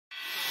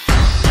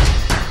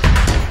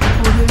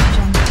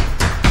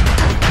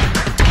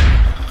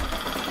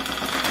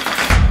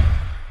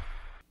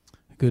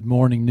Good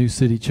morning, New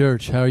City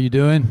Church. How are you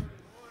doing?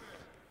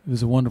 It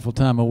was a wonderful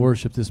time of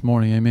worship this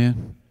morning.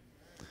 Amen.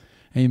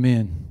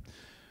 Amen.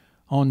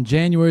 On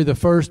January the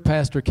 1st,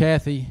 Pastor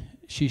Kathy,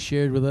 she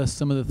shared with us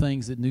some of the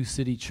things that New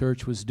City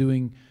Church was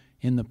doing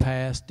in the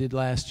past, did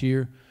last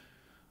year.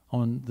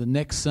 On the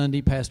next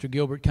Sunday, Pastor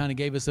Gilbert kind of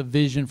gave us a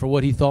vision for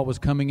what he thought was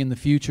coming in the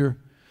future.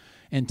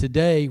 And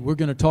today, we're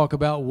going to talk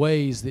about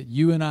ways that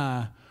you and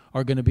I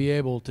are going to be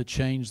able to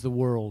change the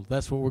world.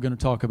 That's what we're going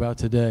to talk about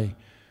today.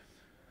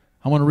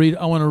 I want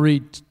to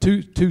read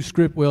two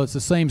script. Well, it's the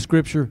same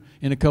scripture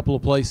in a couple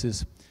of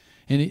places.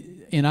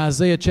 In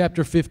Isaiah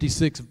chapter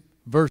 56,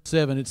 verse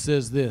 7, it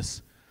says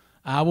this: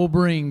 I will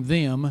bring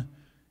them.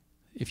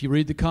 If you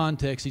read the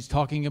context, he's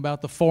talking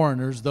about the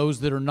foreigners, those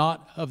that are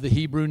not of the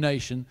Hebrew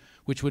nation,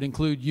 which would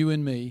include you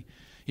and me.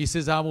 He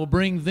says, I will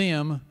bring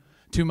them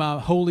to my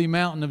holy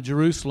mountain of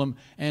Jerusalem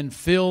and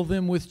fill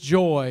them with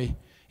joy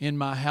in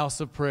my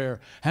house of prayer.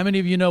 How many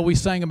of you know we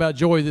sang about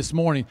joy this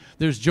morning?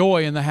 There's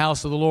joy in the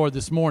house of the Lord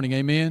this morning.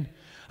 Amen.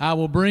 I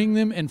will bring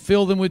them and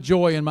fill them with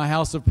joy in my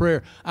house of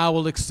prayer. I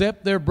will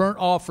accept their burnt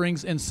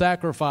offerings and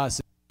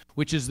sacrifices,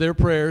 which is their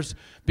prayers,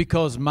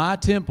 because my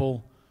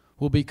temple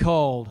will be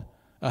called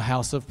a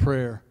house of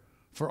prayer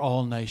for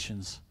all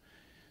nations.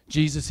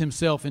 Jesus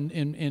himself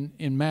in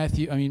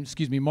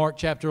Mark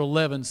chapter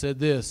 11 said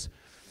this.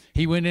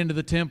 He went into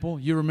the temple.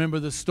 You remember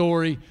the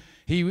story.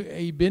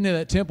 He'd been in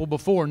that temple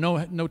before,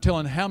 no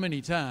telling how many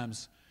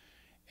times,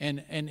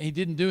 and he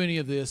didn't do any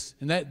of this.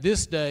 And that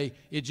this day,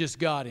 it just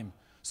got him.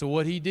 So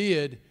what he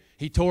did,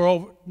 he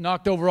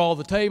knocked over all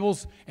the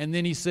tables, and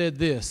then he said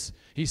this.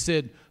 He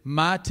said,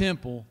 my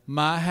temple,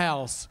 my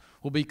house,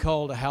 will be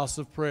called a house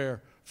of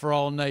prayer for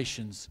all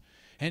nations.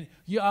 And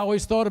I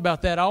always thought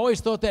about that. I always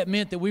thought that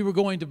meant that we were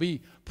going to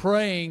be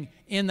praying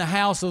in the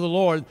house of the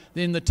Lord,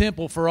 in the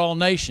temple for all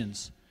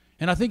nations.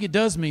 And I think it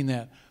does mean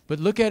that. But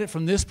look at it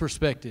from this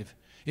perspective.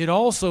 It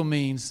also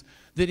means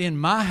that in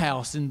my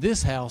house, in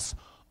this house,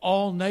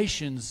 all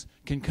nations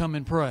can come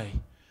and pray.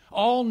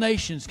 All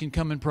nations can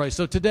come and pray.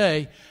 So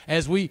today,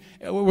 as we're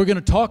going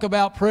to talk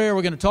about prayer,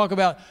 we're going to talk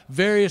about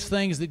various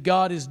things that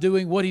God is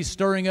doing, what He's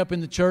stirring up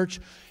in the church.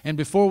 And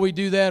before we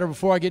do that, or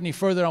before I get any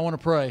further, I want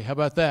to pray. How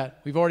about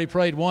that? We've already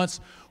prayed once.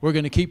 We're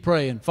going to keep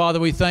praying. Father,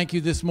 we thank you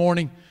this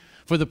morning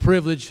for the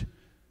privilege,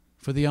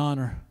 for the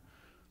honor,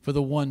 for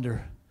the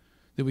wonder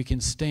that we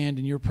can stand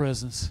in your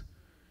presence.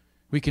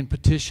 We can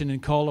petition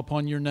and call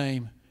upon your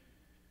name,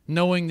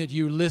 knowing that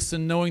you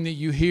listen, knowing that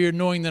you hear,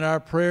 knowing that our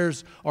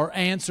prayers are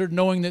answered,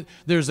 knowing that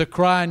there's a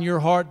cry in your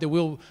heart that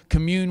we'll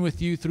commune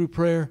with you through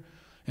prayer.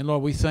 And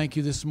Lord, we thank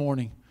you this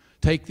morning.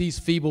 Take these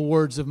feeble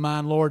words of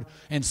mine, Lord,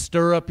 and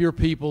stir up your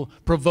people,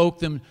 provoke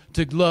them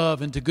to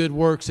love and to good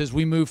works as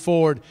we move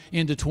forward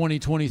into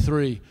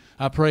 2023.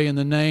 I pray in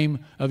the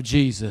name of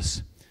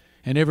Jesus.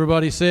 And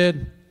everybody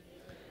said,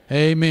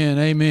 amen,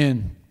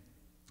 amen.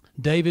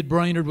 David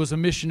Brainerd was a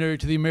missionary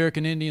to the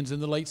American Indians in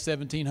the late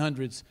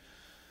 1700s.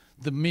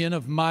 The men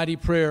of mighty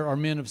prayer are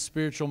men of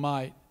spiritual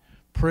might.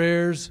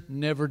 Prayers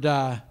never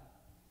die.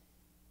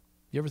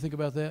 You ever think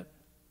about that?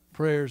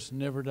 Prayers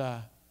never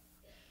die.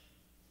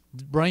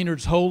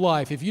 Brainerd's whole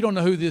life, if you don't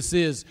know who this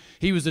is,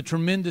 he was a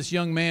tremendous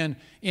young man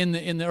in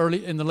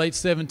the late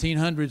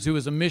 1700s who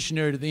was a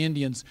missionary to the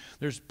Indians.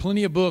 There's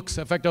plenty of books.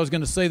 In fact, I was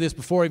going to say this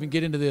before I even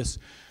get into this.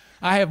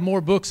 I have more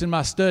books in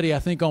my study, I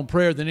think, on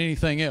prayer than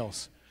anything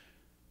else.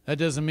 That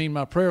doesn't mean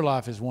my prayer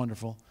life is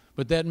wonderful,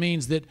 but that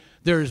means that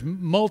there's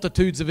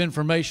multitudes of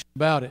information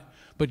about it.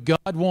 But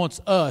God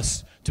wants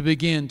us to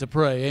begin to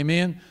pray.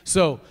 Amen?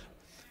 So,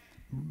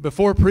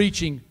 before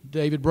preaching,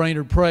 David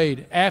Brainerd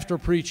prayed. After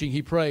preaching,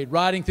 he prayed.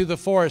 Riding through the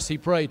forest, he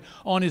prayed.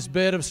 On his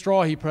bed of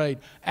straw, he prayed.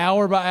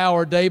 Hour by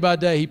hour, day by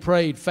day, he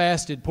prayed,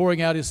 fasted, pouring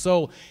out his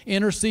soul,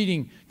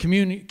 interceding,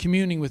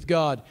 communing with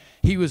God.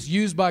 He was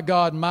used by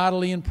God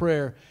mightily in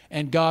prayer,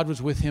 and God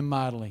was with him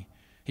mightily.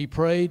 He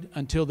prayed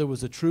until there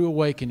was a true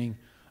awakening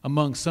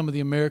among some of the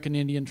American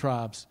Indian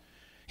tribes.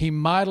 He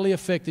mightily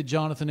affected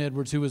Jonathan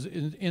Edwards, who was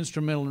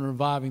instrumental in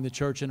reviving the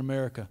church in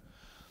America.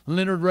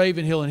 Leonard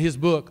Ravenhill, in his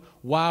book,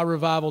 Why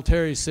Revival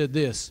Tarries, said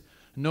this: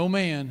 no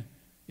man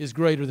is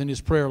greater than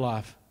his prayer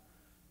life.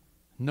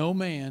 No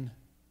man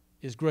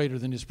is greater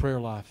than his prayer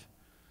life.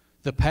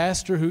 The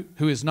pastor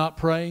who is not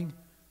praying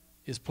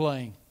is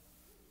playing.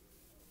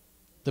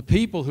 The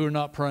people who are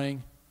not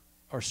praying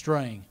are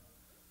straying.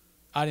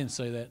 I didn't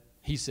say that.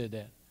 He said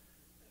that.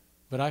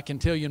 But I can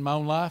tell you in my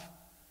own life,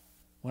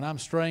 when I'm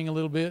straying a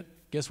little bit,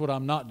 guess what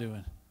I'm not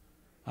doing?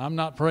 I'm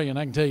not praying.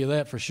 I can tell you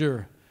that for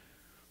sure.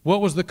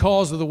 What was the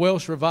cause of the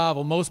Welsh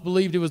revival? Most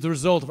believed it was the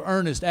result of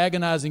earnest,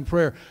 agonizing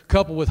prayer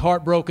coupled with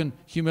heartbroken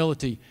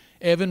humility.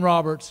 Evan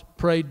Roberts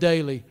prayed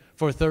daily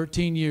for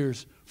 13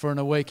 years for an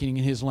awakening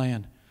in his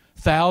land.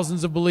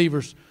 Thousands of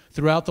believers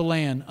throughout the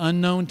land,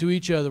 unknown to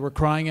each other, were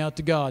crying out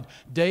to God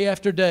day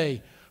after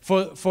day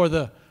for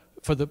the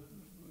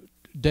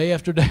day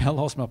after day, I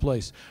lost my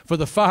place, for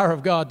the fire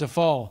of God to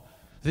fall.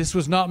 This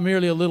was not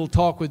merely a little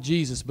talk with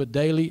Jesus, but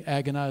daily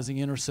agonizing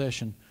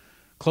intercession.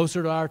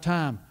 Closer to our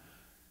time,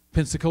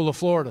 Pensacola,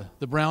 Florida,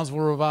 the Brownsville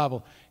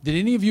Revival. Did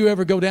any of you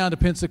ever go down to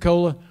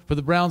Pensacola for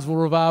the Brownsville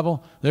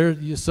Revival?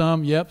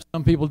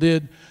 Some people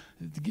did.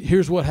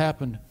 Here's what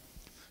happened.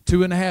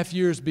 2.5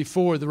 years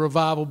before the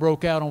revival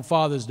broke out on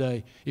Father's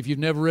Day. If you've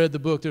never read the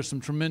book, there's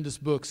some tremendous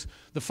books.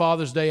 The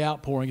Father's Day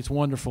Outpouring, it's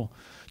wonderful.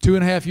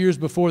 2.5 years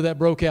before that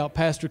broke out,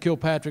 Pastor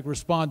Kilpatrick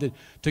responded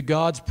to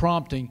God's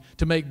prompting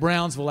to make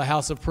Brownsville a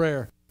house of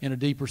prayer in a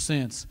deeper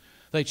sense.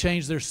 They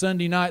changed their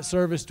Sunday night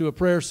service to a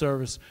prayer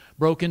service,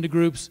 broke into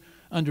groups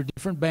under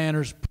different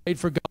banners, prayed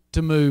for God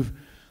to move.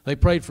 They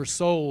prayed for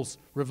souls,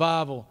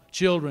 revival,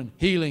 children,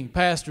 healing,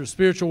 pastors,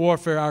 spiritual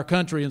warfare, our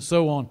country, and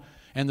so on.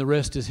 And the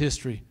rest is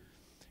history.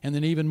 And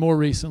then even more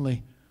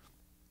recently,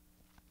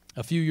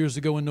 a few years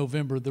ago in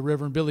November, the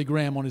Reverend Billy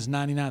Graham, on his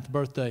 99th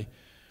birthday,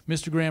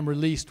 Mr. Graham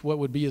released what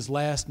would be his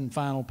last and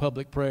final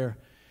public prayer.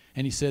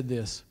 And he said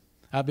this: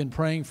 I've been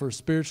praying for a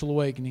spiritual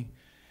awakening,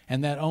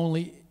 and that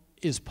only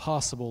is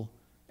possible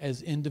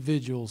as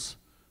individuals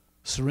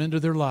surrender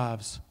their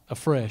lives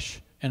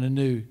afresh and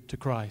anew to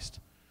Christ.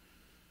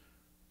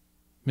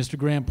 Mr.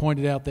 Graham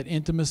pointed out that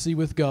intimacy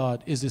with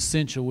God is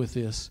essential with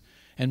this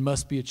and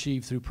must be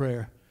achieved through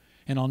prayer.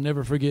 And I'll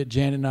never forget,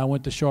 Janet and I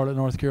went to Charlotte,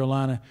 North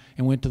Carolina,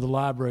 and went to the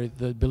library,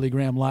 the Billy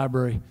Graham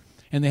Library.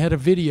 And they had a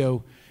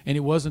video, and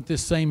it wasn't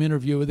this same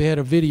interview. They had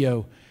a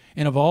video.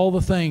 And of all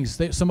the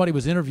things, somebody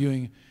was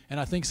interviewing, and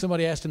I think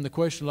somebody asked him the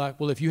question like,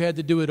 well, if you had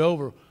to do it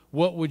over,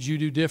 what would you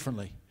do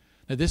differently?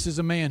 Now, this is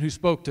a man who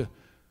spoke to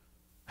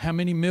how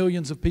many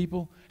millions of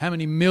people? How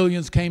many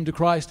millions came to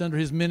Christ under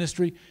his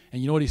ministry?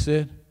 And you know what he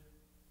said?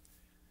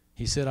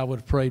 He said, I would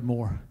have prayed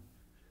more.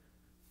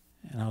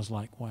 And I was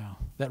like, wow,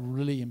 that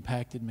really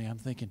impacted me. I'm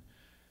thinking,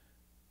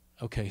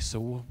 okay, so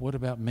what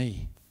about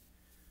me?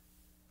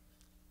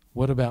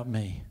 What about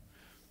me?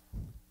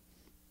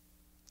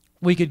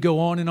 We could go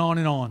on and on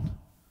and on,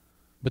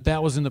 but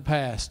that was in the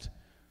past.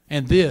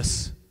 And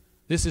this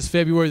is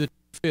February the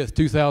 5th,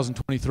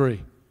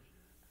 2023.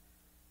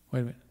 Wait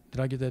a minute,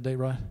 did I get that date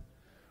right?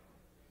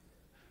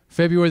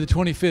 February the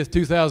 25th,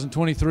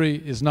 2023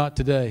 is not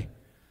today.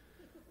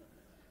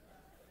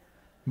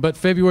 But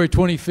February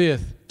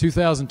 25th,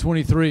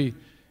 2023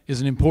 is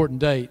an important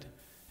date,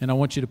 and I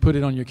want you to put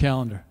it on your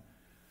calendar.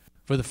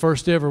 For the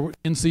first ever,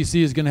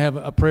 NCC is going to have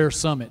a prayer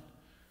summit.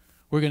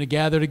 We're going to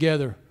gather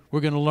together.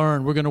 We're going to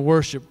learn. We're going to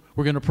worship.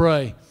 We're going to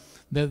pray.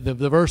 The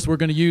verse we're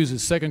going to use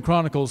is 2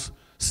 Chronicles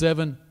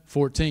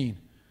 7:14.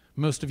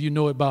 Most of you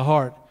know it by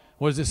heart.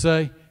 What does it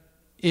say?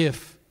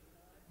 If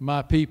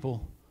my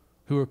people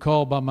who are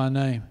called by my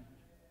name.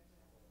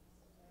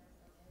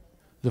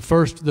 The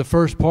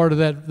first part of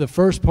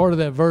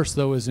that verse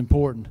though is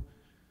important.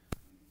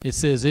 It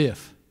says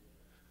if.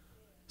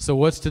 So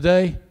what's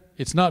today?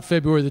 It's not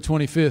February the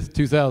 25th,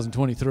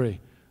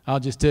 2023. I'll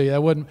just tell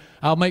you,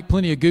 I'll make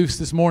plenty of goofs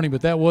this morning,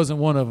 but that wasn't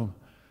one of them.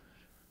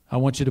 I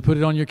want you to put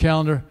it on your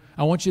calendar.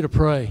 I want you to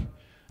pray.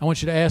 I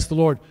want you to ask the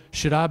Lord,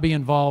 should I be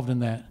involved in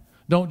that?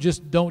 Don't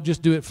just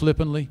do it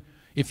flippantly.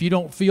 If you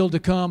don't feel to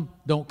come,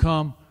 don't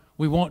come.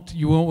 You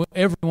want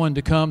everyone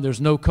to come.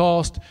 There's no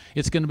cost.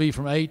 It's going to be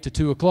from 8 to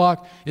 2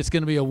 o'clock. It's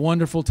going to be a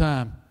wonderful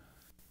time.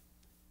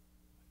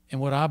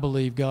 And what I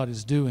believe God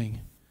is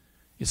doing,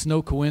 it's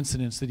no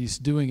coincidence that He's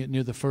doing it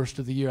near the first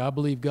of the year. I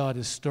believe God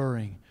is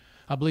stirring.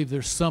 I believe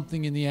there's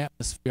something in the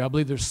atmosphere. I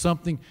believe there's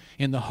something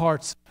in the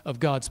hearts of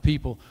God's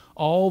people.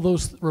 All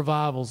those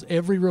revivals,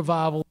 every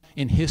revival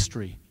in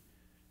history,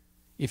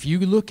 if you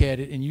look at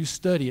it and you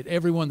study it,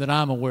 everyone that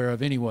I'm aware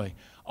of anyway,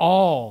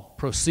 all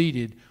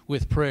proceeded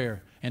with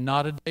prayer. And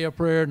not a day of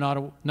prayer, not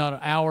an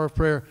hour of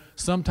prayer,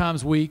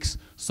 sometimes weeks,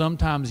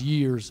 sometimes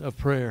years of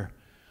prayer.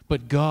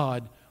 But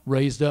God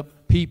raised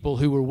up people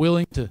who were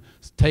willing to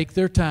take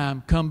their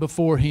time, come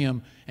before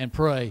Him, and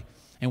pray.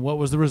 And what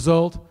was the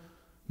result?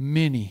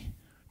 Many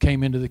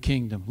came into the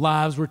kingdom.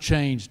 Lives were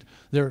changed.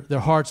 Their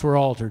hearts were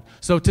altered.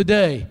 So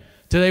today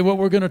what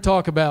we're going to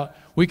talk about,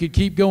 we could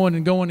keep going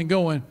and going and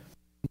going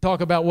and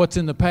talk about what's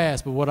in the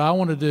past. But what I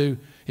want to do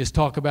is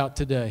talk about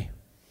today.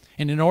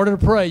 And in order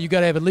to pray, you've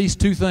got to have at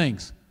least two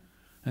things.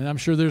 And I'm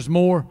sure there's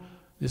more.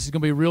 This is going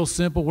to be real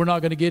simple. We're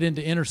not going to get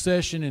into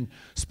intercession and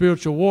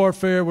spiritual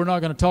warfare. We're not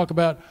going to talk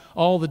about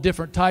all the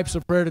different types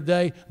of prayer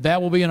today.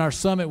 That will be in our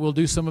summit. We'll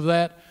do some of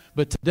that.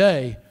 But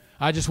today,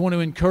 I just want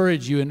to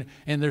encourage you.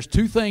 And there's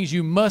two things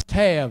you must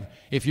have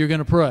if you're going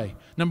to pray.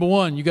 Number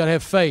one, you got to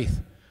have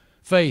faith.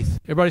 Faith.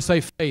 Everybody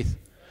say faith.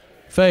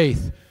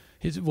 Faith.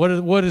 What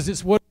does the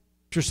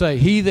Scripture say?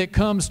 He that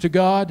comes to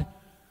God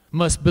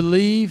must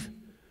believe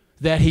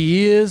that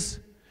He is,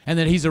 and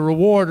that He's a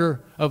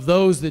rewarder of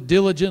those that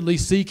diligently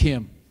seek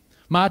Him.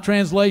 My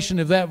translation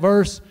of that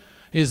verse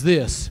is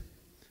this: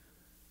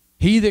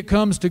 he that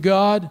comes to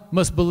God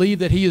must believe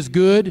that He is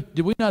good.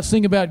 Did we not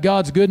sing about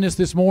God's goodness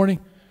this morning?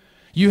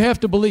 You have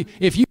to believe.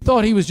 If you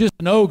thought He was just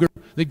an ogre,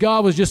 that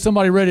God was just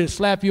somebody ready to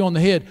slap you on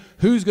the head,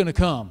 who's going to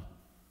come?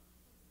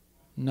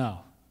 No,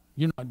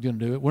 you're not going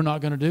to do it. We're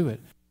not going to do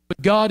it.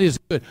 But God is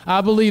good.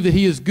 I believe that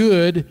He is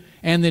good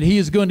and that He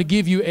is going to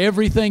give you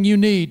everything you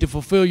need to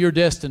fulfill your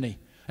destiny.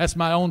 That's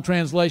my own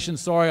translation.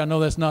 Sorry, I know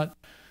that's not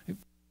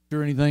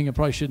or anything. I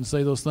probably shouldn't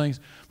say those things,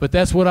 but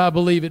that's what I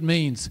believe it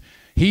means.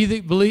 He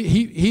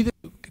that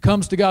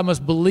comes to God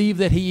must believe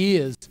that He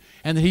is,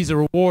 and that He's a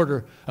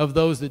rewarder of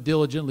those that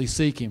diligently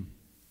seek Him.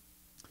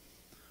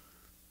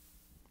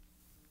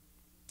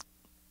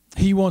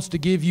 He wants to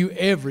give you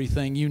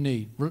everything you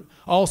need.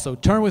 Also,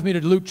 turn with me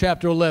to Luke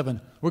chapter 11.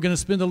 We're going to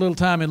spend a little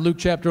time in Luke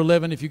chapter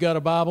 11. If you got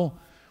a Bible,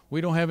 we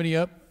don't have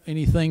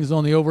any things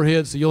on the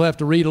overhead, so you'll have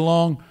to read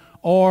along,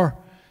 or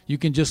you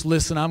can just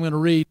listen. I'm going to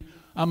read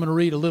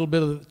a little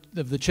bit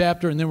of the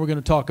chapter, and then we're going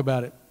to talk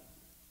about it.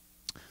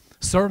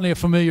 Certainly a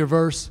familiar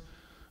verse.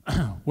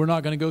 We're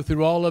not going to go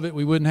through all of it.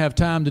 We wouldn't have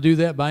time to do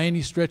that by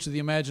any stretch of the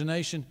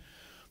imagination.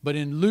 But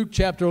in Luke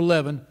chapter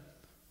 11,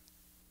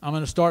 I'm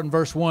going to start in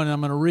verse 1, and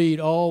I'm going to read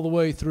all the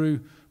way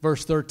through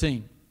verse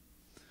 13.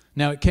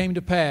 Now it came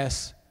to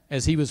pass,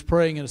 as he was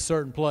praying in a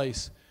certain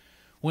place,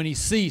 when he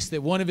ceased,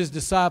 that one of his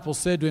disciples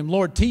said to him,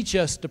 Lord, teach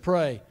us to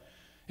pray,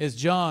 as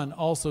John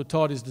also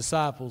taught his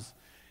disciples.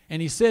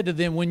 And he said to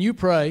them, when you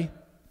pray,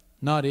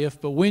 not if,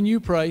 but when you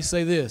pray,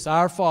 say this,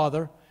 Our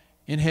Father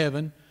in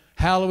heaven,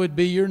 hallowed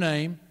be your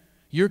name,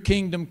 your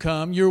kingdom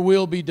come, your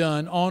will be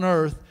done on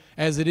earth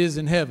as it is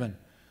in heaven.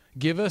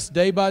 Give us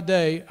day by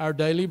day our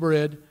daily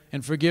bread,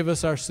 and forgive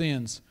us our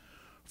sins,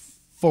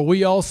 for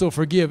we also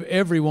forgive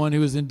everyone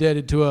who is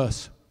indebted to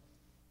us.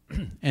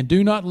 And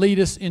do not lead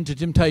us into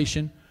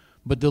temptation,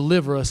 but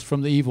deliver us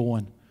from the evil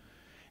one.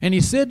 And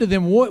he said to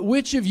them,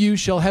 which of you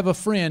shall have a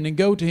friend and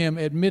go to him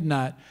at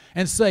midnight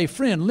and say,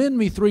 Friend, lend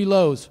me 3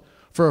 loaves,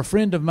 for a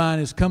friend of mine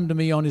has come to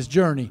me on his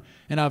journey,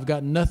 and I've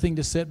got nothing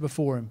to set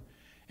before him.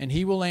 And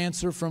he will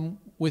answer from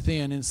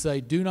within and say,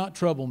 Do not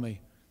trouble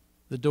me.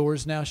 The door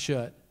is now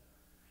shut,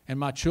 and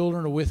my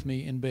children are with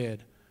me in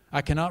bed.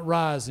 I cannot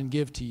rise and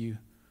give to you.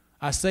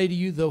 I say to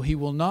you, though he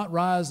will not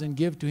rise and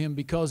give to him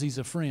because he's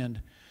a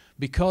friend,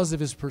 because of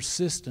his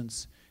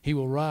persistence, he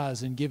will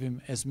rise and give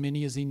him as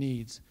many as he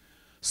needs.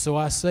 So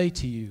I say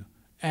to you,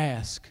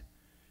 ask,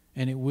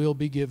 and it will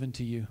be given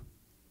to you.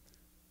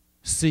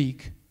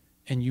 Seek,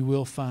 and you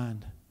will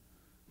find.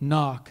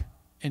 Knock,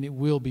 and it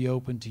will be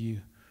opened to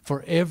you.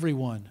 For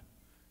everyone,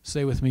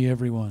 say with me,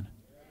 everyone.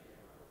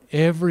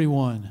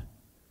 Everyone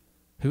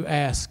who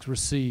asks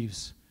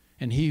receives,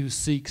 and he who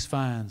seeks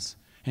finds,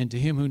 and to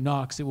him who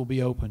knocks it will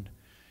be opened.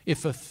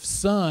 If a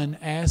son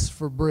asks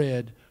for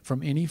bread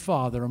from any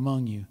father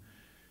among you,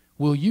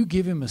 will you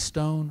give him a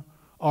stone?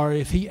 Or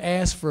if he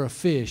asks for a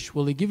fish,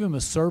 will he give him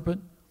a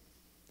serpent?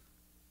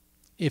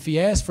 If he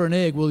asks for an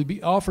egg, will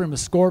he offer him a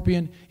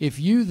scorpion? If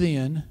you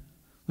then,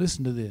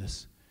 listen to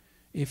this,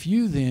 if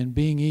you then,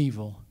 being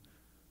evil,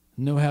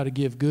 know how to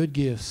give good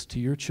gifts to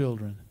your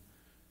children,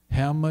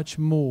 how much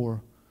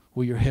more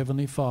will your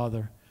heavenly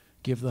Father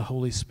give the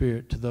Holy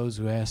Spirit to those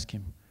who ask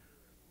him?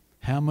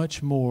 How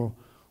much more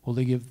will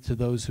he give to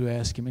those who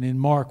ask him? And in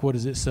Mark, what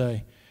does it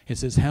say? It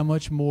says, how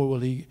much more will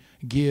he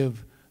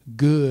give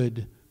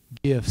good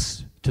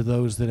gifts to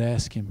those that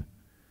ask him?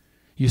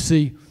 You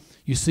see,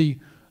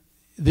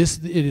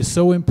 it is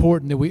so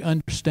important that we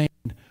understand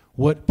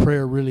what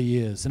prayer really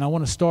is. And I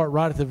want to start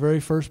right at the very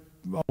first,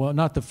 well,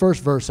 not the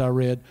first verse I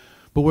read,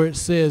 but where it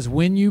says,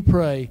 when you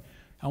pray,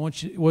 what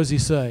does he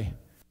say?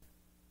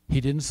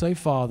 He didn't say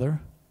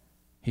Father.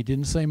 He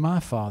didn't say my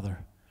Father.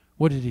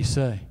 What did he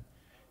say?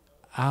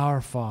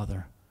 Our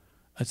Father.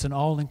 It's an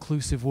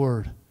all-inclusive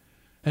word.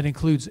 That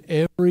includes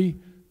every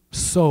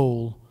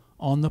soul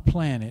on the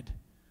planet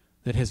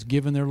that has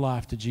given their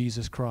life to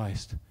Jesus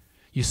Christ.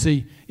 You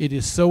see, it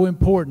is so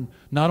important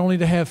not only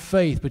to have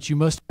faith, but you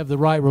must have the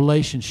right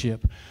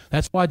relationship.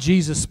 That's why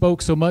Jesus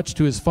spoke so much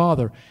to his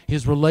Father.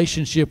 His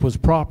relationship was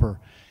proper.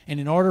 And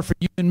in order for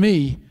you and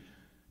me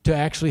to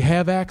actually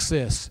have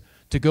access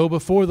to go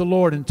before the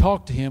Lord and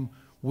talk to him,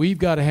 we've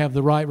got to have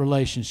the right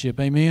relationship.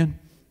 Amen?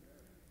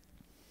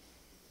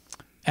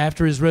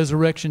 After his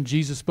resurrection,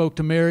 Jesus spoke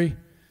to Mary.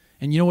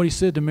 And you know what he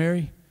said to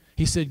Mary?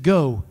 He said,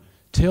 Go,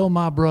 tell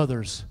my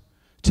brothers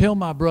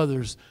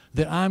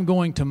that I'm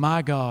going to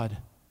my God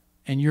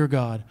and your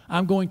God.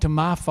 I'm going to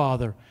my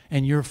Father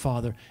and your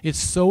Father. It's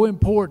so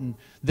important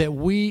that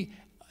we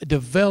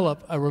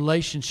develop a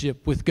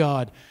relationship with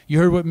God. You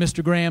heard what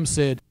Mr. Graham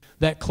said.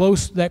 That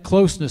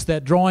closeness,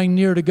 that drawing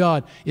near to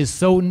God is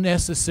so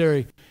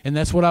necessary. And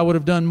that's what I would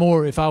have done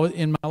more if I was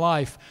in my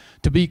life,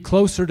 to be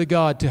closer to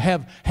God, to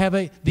have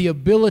the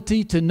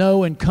ability to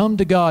know and come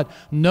to God.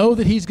 Know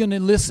that he's going to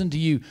listen to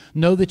you.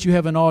 Know that you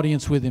have an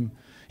audience with him.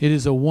 It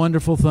is a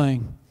wonderful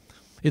thing.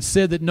 It's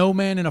said that no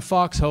man in a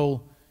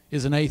foxhole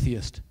is an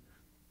atheist.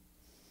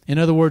 In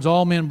other words,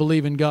 all men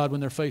believe in God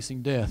when they're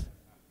facing death.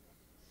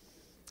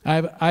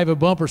 I have a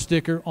bumper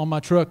sticker on my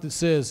truck that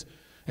says,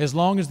 as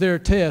long as there are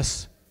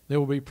tests, there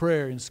will be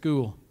prayer in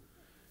school.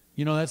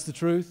 You know that's the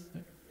truth?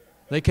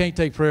 They can't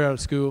take prayer out of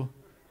school.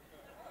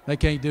 They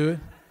can't do it.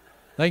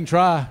 They can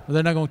try, but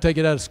they're not going to take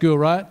it out of school,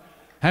 right?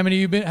 How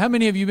many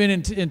of you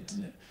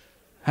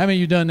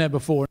have done that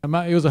before?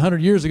 It was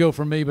 100 years ago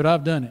for me, but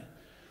I've done it.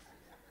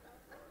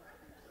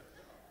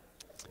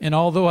 And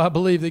although I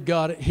believe that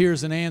God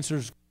hears and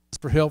answers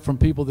for help from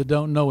people that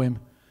don't know him,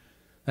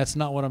 that's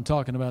not what I'm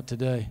talking about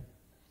today.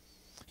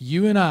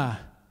 You and I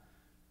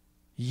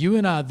You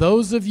and I,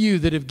 those of you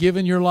that have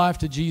given your life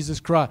to Jesus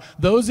Christ,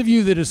 those of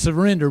you that have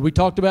surrendered, we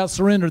talked about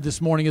surrender this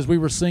morning as we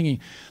were singing.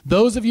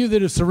 Those of you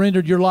that have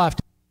surrendered your life,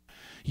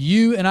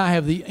 you and I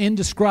have the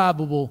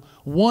indescribable,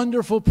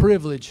 wonderful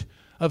privilege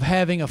of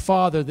having a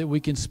Father that we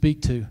can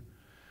speak to.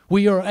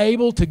 We are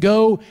able to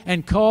go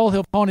and call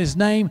upon His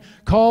name,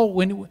 call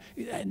when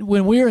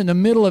we're in the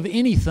middle of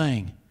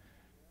anything,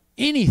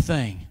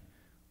 we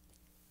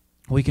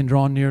can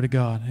draw near to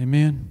God.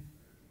 Amen.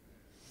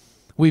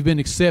 We've been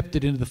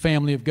accepted into the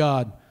family of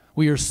God.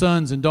 We are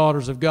sons and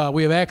daughters of God.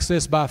 We have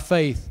access by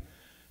faith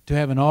to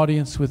have an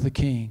audience with the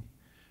King.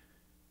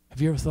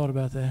 Have you ever thought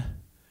about that?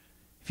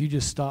 If you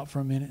just stop for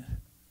a minute,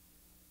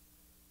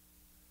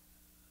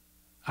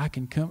 I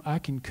can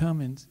come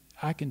and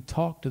I can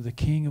talk to the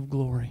King of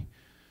Glory,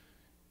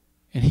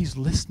 and He's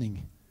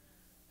listening.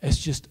 It's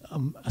just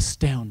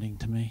astounding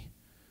to me.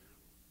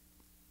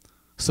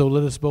 So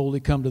let us boldly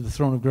come to the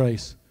throne of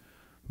grace.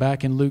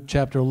 Back in Luke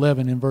chapter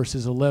 11 in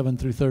verses 11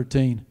 through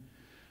 13,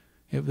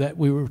 that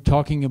we were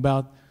talking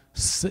about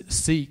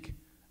seek,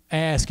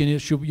 ask, and you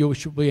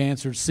shall be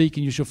answered. Seek,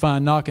 and you shall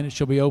find. Knock, and it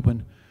shall be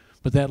opened.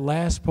 But that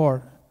last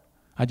part,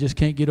 I just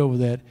can't get over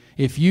that.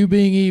 If you,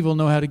 being evil,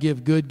 know how to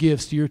give good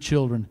gifts to your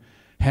children,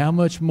 how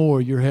much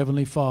more your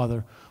heavenly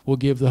Father will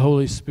give the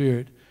Holy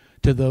Spirit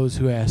to those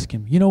who ask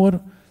Him. You know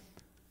what?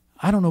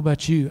 I don't know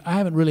about you. I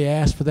haven't really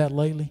asked for that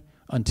lately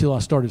until I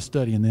started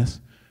studying this.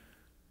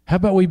 How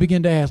about we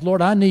begin to ask,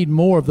 Lord, I need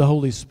more of the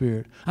Holy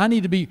Spirit. I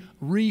need to be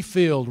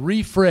refilled,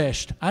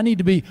 refreshed. I need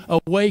to be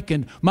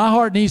awakened. My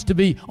heart needs to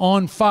be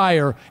on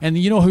fire. And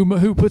you know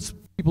who puts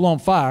people on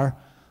fire?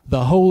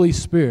 The Holy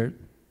Spirit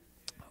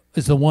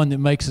is the one that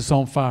makes us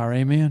on fire.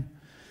 Amen?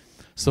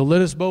 So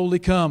let us boldly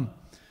come.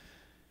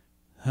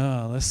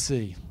 Let's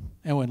see.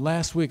 And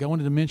last week, I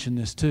wanted to mention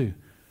this too.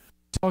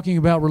 Talking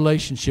about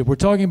relationship. We're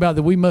talking about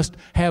that we must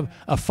have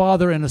a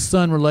father and a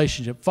son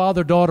relationship,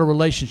 father-daughter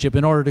relationship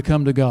in order to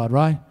come to God,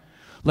 right?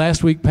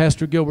 Last week,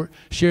 Pastor Gilbert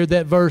shared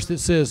that verse that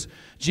says,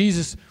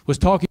 Jesus was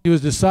talking to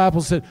His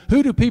disciples, said,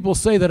 who do people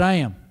say that I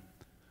am?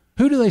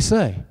 Who do they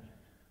say?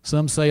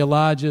 Some say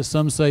Elijah,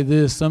 some say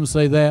this, some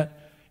say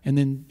that. And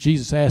then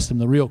Jesus asked them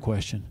the real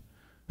question,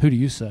 who do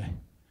you say?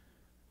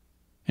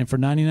 And for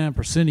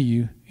 99% of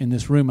you in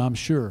this room, I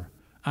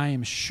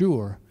am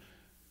sure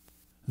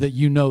that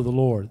you know the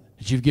Lord,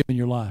 that you've given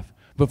your life.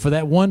 But for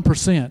that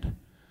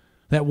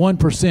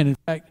 1%, in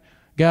fact,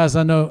 guys,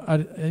 I don't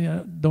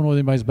know if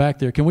anybody's back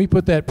there. Can we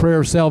put that prayer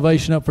of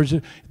salvation up for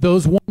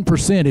those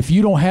 1%? If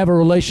you don't have a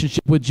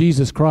relationship with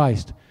Jesus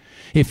Christ,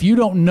 if you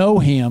don't know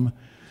Him,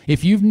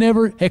 if you've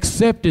never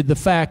accepted the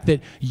fact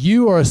that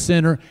you are a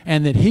sinner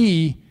and that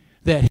He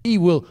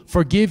will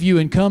forgive you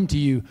and come to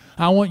you,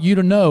 I want you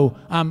to know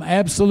I'm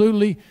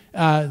absolutely,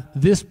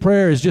 this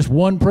prayer is just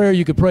one prayer.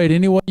 You could pray it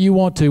any way you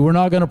want to. We're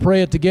not going to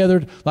pray it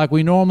together like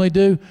we normally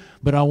do,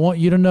 but I want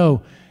you to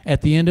know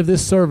at the end of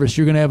this service,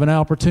 you're going to have an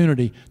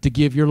opportunity to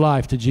give your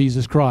life to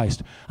Jesus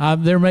Christ.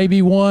 There may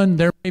be one,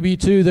 there may be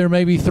two, there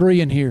may be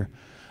three in here.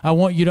 I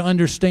want you to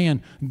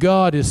understand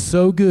God is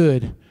so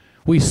good.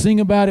 We sing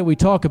about it, we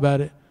talk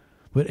about it,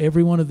 but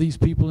every one of these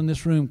people in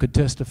this room could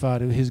testify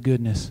to His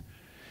goodness.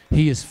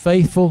 He is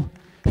faithful.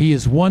 He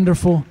is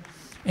wonderful.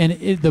 And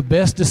the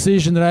best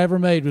decision that I ever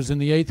made was in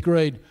the 8th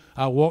grade.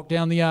 I walked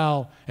down the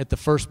aisle at the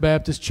First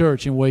Baptist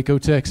Church in Waco,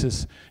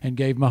 Texas, and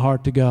gave my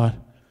heart to God.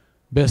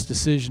 Best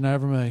decision I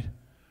ever made.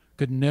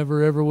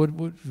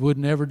 Would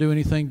never do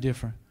anything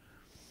different.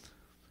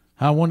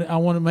 I want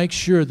to make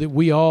sure that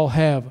we all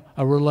have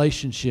a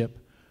relationship.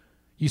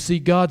 You see,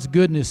 God's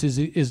goodness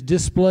is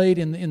displayed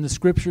in the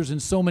Scriptures in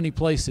so many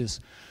places.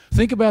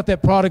 Think about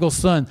that prodigal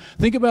son.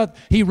 Think about,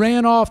 he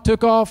ran off,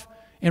 took off,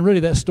 and really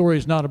that story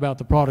is not about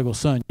the prodigal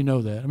son. You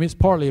know that. I mean, it's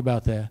partly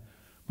about that,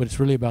 but it's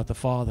really about the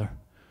father.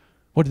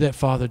 What did that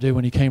father do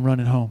when he came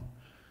running home?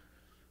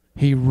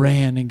 He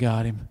ran and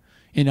got him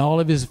in all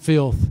of his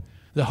filth.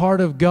 The heart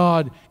of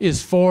God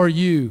is for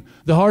you.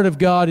 The heart of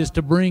God is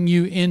to bring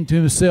you into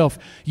Himself.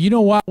 You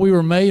know why we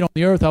were made on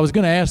the earth? I was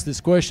going to ask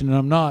this question, and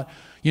I'm not.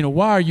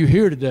 Why are you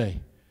here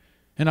today?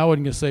 And I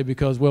wasn't going to say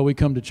because, we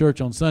come to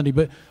church on Sunday,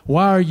 but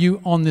why are you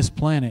on this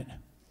planet?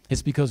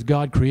 It's because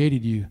God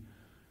created you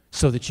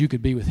so that you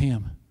could be with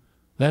Him.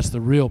 That's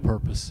the real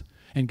purpose.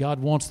 And God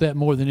wants that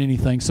more than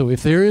anything. So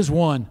if there is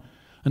one,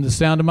 in the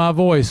sound of my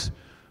voice,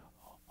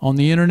 on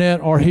the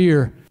internet or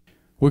here,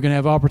 we're going to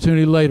have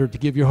opportunity later to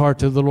give your heart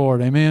to the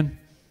Lord. Amen?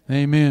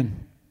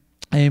 Amen.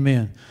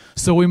 Amen.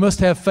 So we must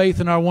have faith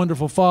in our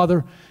wonderful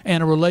Father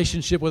and a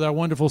relationship with our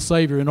wonderful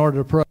Savior in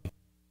order to pray.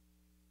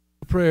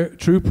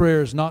 True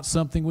prayer is not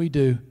something we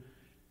do.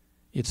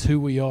 It's who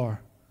we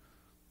are.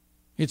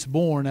 It's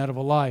born out of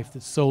a life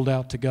that's sold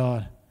out to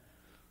God.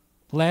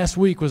 Last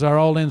week was our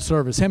all-in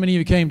service. How many of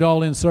you came to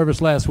all-in service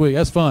last week?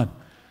 That's fun.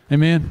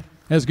 Amen?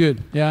 That's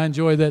good. Yeah, I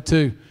enjoyed that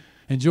too.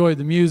 Enjoyed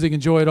the music,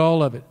 enjoyed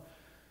all of it.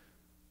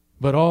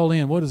 But all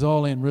in, what does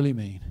all in really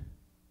mean?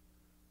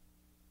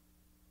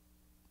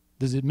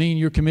 Does it mean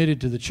you're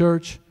committed to the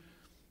church?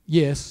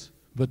 Yes,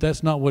 but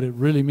that's not what it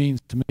really means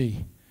to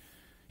me.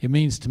 It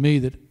means to me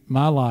that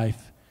my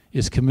life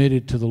is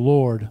committed to the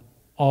Lord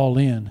all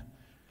in.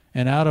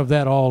 And out of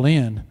that all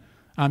in,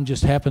 I'm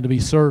just happen to be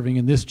serving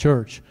in this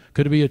church.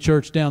 Could it be a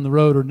church down the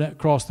road or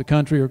across the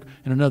country or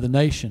in another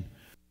nation?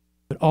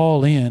 But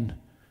all in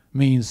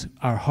means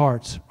our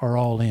hearts are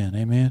all in.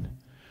 Amen?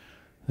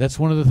 That's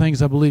one of the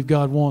things I believe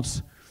God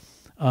wants.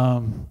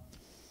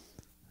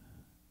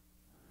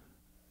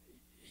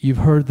 You've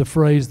heard the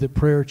phrase that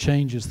prayer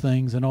changes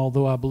things, and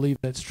although I believe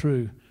that's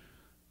true,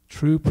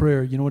 true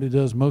prayer, you know what it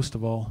does most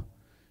of all?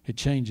 It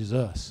changes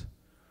us.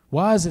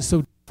 Why is it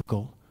so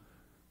difficult?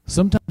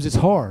 Sometimes it's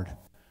hard.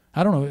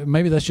 I don't know,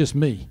 maybe that's just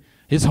me.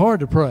 It's hard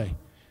to pray.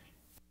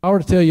 If I were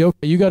to tell you,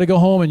 okay, you got to go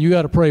home and you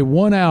got to pray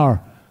 1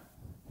 hour,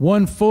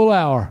 1 full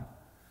hour,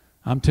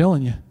 I'm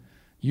telling you,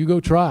 you go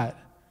try it.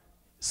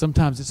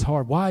 Sometimes it's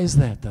hard. Why is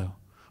that, though?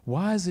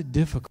 Why is it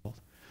difficult?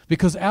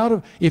 Because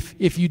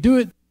if you do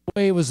it the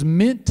way it was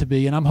meant to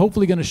be, and I'm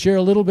hopefully going to share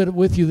a little bit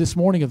with you this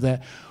morning of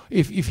that,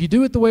 if you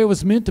do it the way it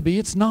was meant to be,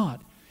 it's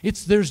not.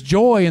 There's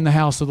joy in the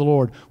house of the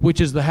Lord,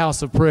 which is the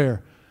house of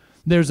prayer.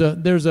 There's a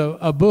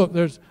book.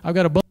 I've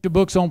got a bunch of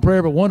books on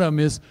prayer, but one of them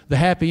is The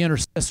Happy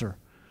Intercessor.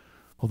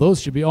 Well, those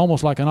should be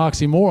almost like an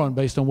oxymoron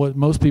based on what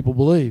most people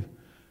believe.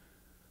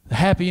 The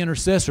happy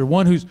intercessor,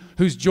 one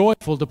who's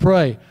joyful to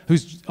pray,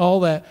 who's all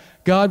that.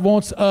 God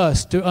wants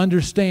us to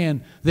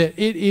understand that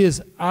it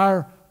is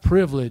our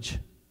privilege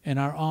and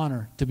our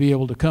honor to be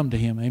able to come to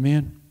Him.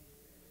 Amen?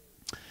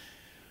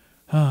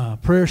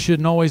 Prayer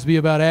shouldn't always be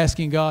about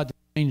asking God to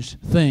change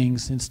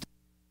things. Instead,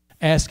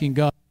 asking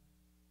God.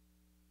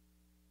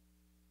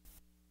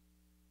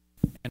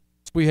 And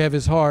once we have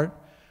His heart,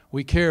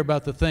 we care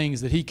about the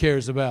things that He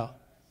cares about.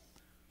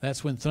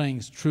 That's when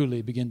things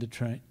truly begin to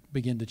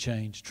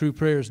change. True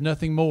prayer is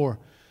nothing more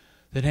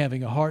than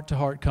having a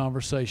heart-to-heart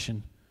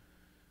conversation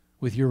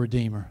with your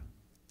Redeemer.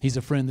 He's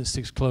a friend that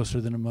sticks closer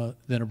than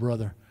a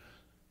brother.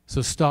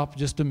 So stop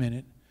just a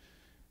minute.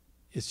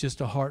 It's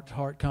just a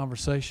heart-to-heart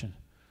conversation.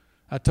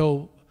 I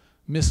told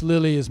Miss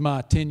Lily is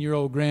my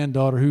 10-year-old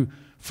granddaughter who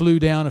flew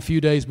down a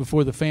few days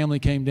before the family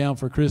came down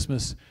for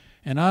Christmas.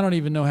 And I don't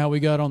even know how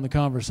we got on the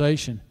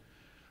conversation.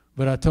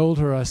 But I told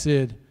her, I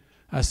said,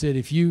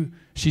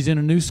 she's in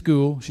a new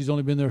school. She's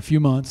only been there a few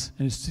months,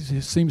 and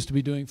it seems to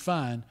be doing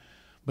fine.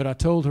 But I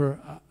told her,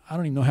 I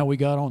don't even know how we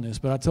got on this,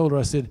 but I told her,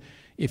 I said,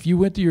 if you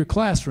went to your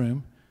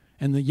classroom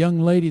and the young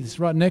lady that's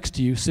right next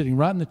to you, sitting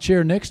right in the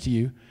chair next to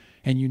you,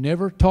 and you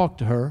never talked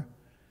to her,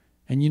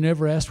 and you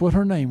never asked what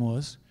her name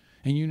was,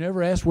 and you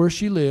never asked where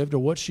she lived or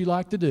what she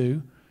liked to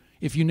do,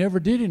 if you never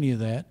did any of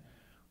that,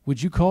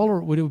 would you call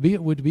her, would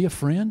it be a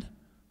friend?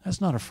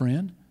 That's not a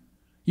friend.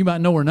 You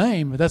might know her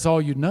name, but that's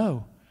all you'd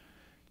know.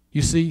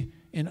 You see,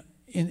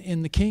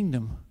 in the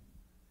kingdom,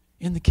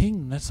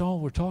 that's all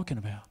we're talking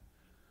about.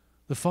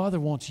 The Father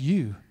wants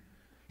you.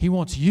 He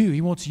wants you.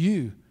 He wants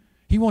you.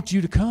 He wants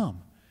you to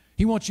come.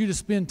 He wants you to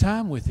spend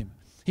time with Him.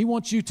 He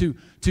wants you to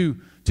do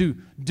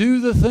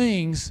the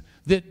things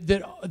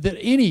that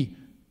any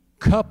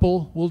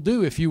couple will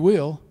do, if you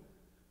will.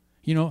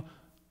 You know,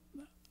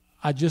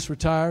 I just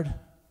retired.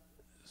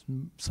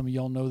 Some of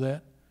y'all know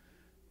that.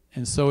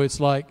 And so it's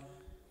like,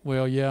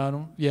 well,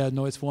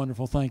 no, it's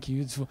wonderful. Thank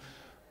you.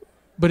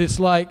 But it's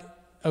like,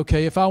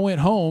 okay, if I went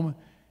home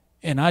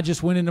and I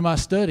just went into my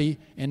study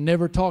and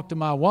never talked to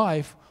my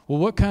wife, well,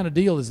 what kind of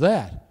deal is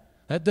that?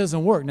 That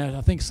doesn't work. Now,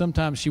 I think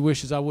sometimes she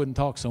wishes I wouldn't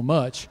talk so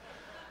much.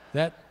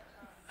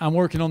 I'm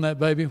working on that,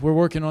 baby. We're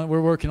working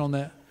on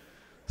that.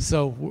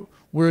 So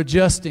we're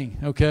adjusting,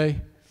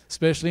 okay?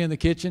 Especially in the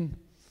kitchen.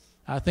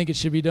 I think it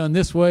should be done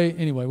this way.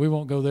 Anyway, we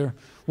won't go there.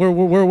 We're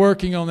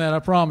working on that. I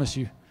promise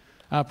you.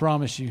 I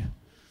promise you.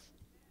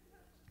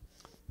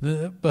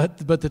 But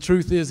the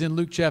truth is, in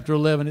Luke chapter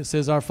 11, it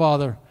says, Our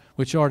Father,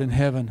 which art in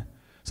heaven.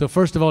 So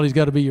first of all, He's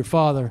got to be your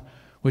Father,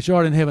 which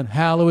art in heaven.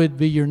 Hallowed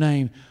be your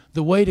name.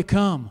 The way to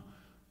come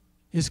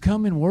is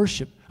come in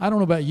worship. I don't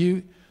know about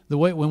you. The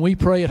way when we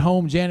pray at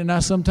home, Janet and I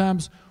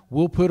sometimes,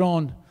 we'll put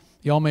on,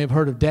 y'all may have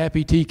heard of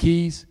Dappy T.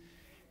 Keys.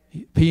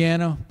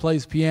 Piano,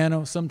 plays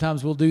piano.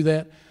 Sometimes we'll do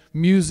that.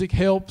 Music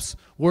helps.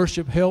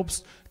 Worship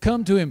helps.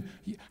 Come to Him.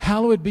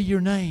 Hallowed be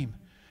your name.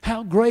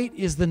 How great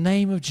is the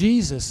name of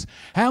Jesus?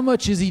 How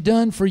much has He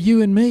done for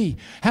you and me?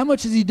 How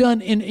much has He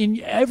done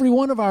in every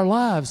one of our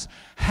lives?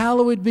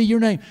 Hallowed be your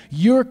name.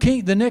 Your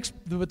King.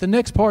 But the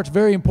next part's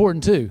very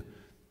important too.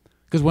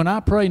 Because when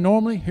I pray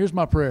normally, here's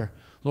my prayer.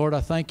 Lord,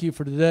 I thank You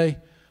for today.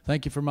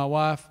 Thank You for my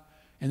wife.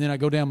 And then I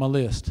go down my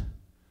list.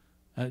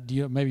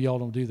 Maybe y'all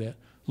don't do that.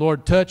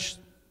 Lord, touch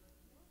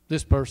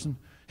this person.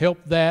 Help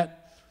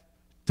that.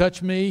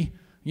 Touch me.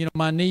 You know,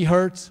 my knee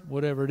hurts,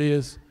 whatever it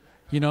is.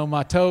 You know,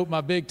 my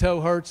big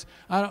toe hurts.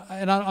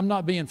 I'm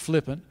not being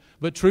flippant,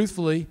 but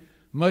truthfully,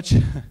 much,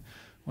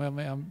 well,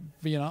 I'm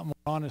being more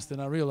honest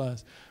than I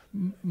realize.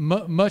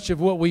 Much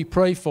of what we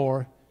pray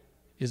for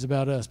is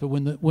about us. But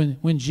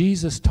when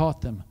Jesus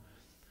taught them,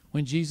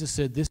 when Jesus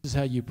said, this is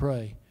how you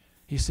pray,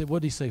 He said,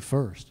 what did He say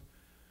first?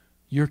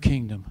 Your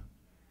kingdom.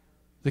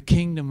 The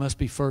kingdom must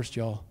be first,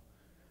 y'all.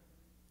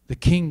 The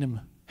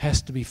kingdom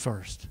has to be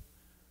first.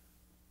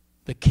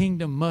 The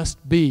kingdom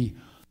must be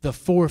the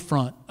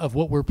forefront of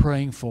what we're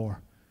praying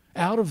for.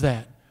 Out of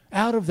that,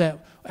 out of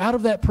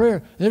that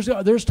prayer.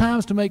 There's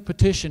times to make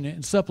petition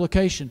and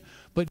supplication,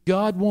 but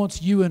God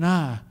wants you and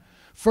I.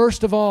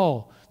 First of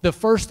all, the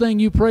first thing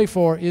you pray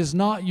for is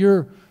not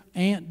your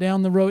aunt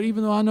down the road,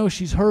 even though I know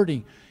she's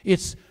hurting.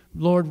 It's,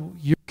 Lord,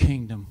 your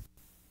kingdom.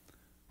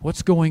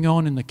 What's going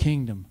on in the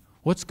kingdom?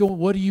 What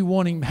are you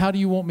wanting? How do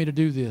you want me to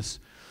do this?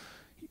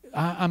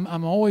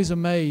 I'm always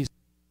amazed.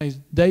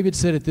 David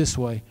said it this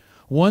way.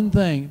 One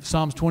thing,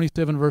 Psalms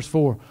 27 verse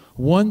 4,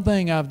 one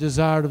thing I've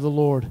desired of the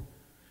Lord,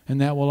 and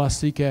that will I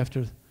seek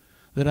after,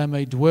 that I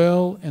may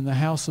dwell in the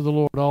house of the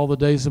Lord all the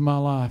days of my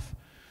life,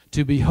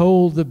 to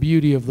behold the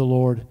beauty of the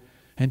Lord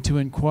and to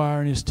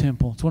inquire in His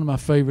temple. It's one of my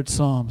favorite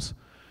Psalms.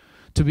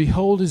 To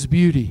behold His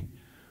beauty,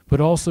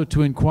 but also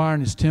to inquire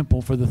in His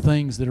temple for the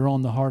things that are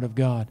on the heart of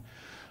God.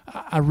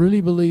 I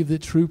really believe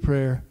that true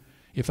prayer,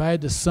 if I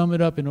had to sum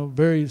it up in a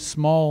very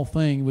small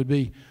thing,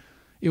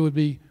 it would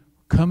be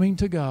coming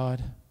to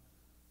God,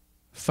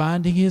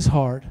 finding His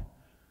heart,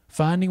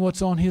 finding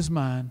what's on His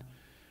mind,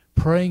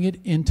 praying it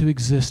into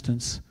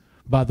existence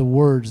by the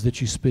words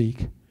that you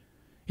speak.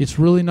 It's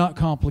really not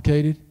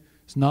complicated.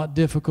 It's not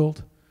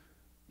difficult.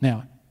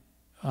 Now,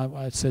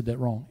 I said that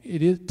wrong.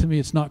 To me,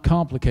 it's not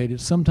complicated.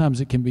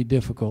 Sometimes it can be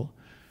difficult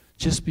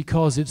just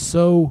because it's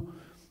so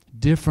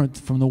different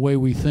from the way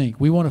we think.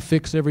 We want to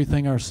fix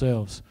everything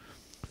ourselves.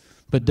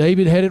 But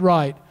David had it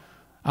right.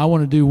 I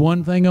want to do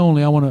one thing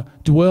only. I want to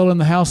dwell in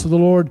the house of the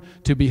Lord,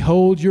 to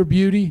behold your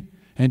beauty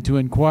and to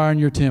inquire in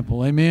your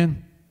temple.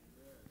 Amen?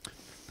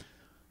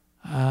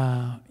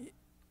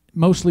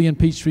 Mostly in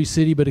Peachtree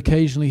City, but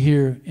occasionally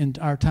here in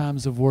our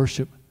times of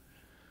worship.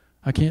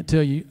 I can't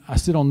tell you, I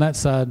stand on that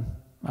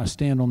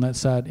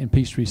side in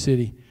Peachtree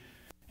City,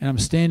 and I'm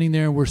standing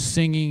there and we're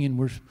singing and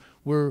we're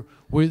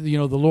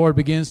the Lord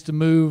begins to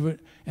move,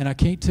 and I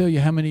can't tell you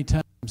how many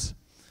times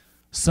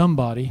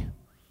somebody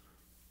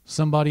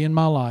in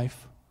my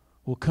life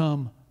will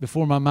come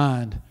before my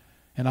mind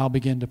and I'll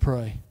begin to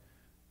pray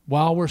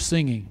while we're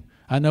singing.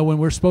 I know when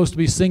we're supposed to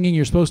be singing,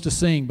 you're supposed to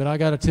sing, but I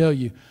got to tell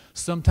you,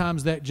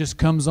 sometimes that just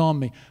comes on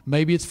me.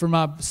 Maybe it's for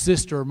my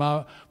sister,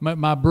 or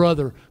my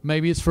brother.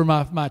 Maybe it's for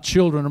my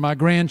children or my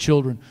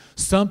grandchildren.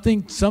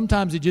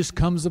 Sometimes it just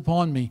comes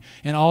upon me,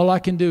 and all I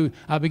can do,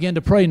 I begin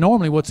to pray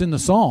normally what's in the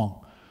song.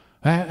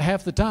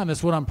 Half the time,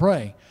 that's what I'm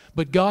praying.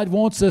 But God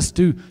wants us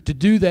to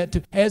do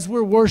that as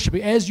we're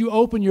worshiping, as you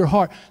open your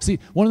heart. See,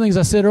 one of the things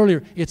I said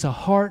earlier, it's a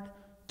heart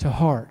to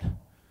heart.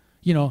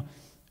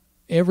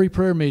 Every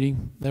prayer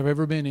meeting that I've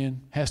ever been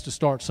in has to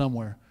start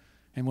somewhere.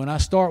 And when I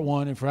start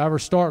one, if I ever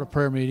start a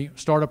prayer meeting,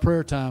 start a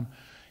prayer time,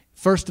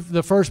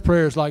 the first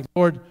prayer is like,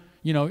 Lord,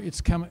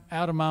 it's coming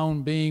out of my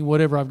own being,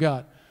 whatever I've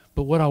got.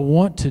 But what I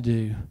want to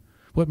do,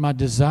 what my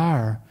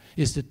desire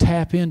is to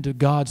tap into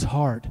God's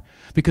heart.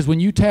 Because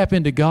when you tap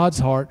into God's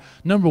heart,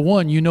 number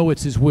one,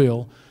 it's His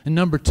will. And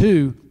number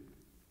two,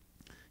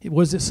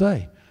 what does it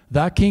say?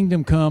 Thy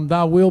kingdom come,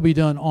 thy will be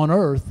done on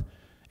earth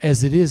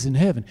as it is in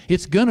heaven.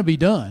 It's going to be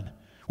done.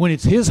 When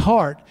it's His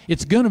heart,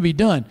 it's going to be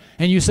done.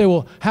 And you say,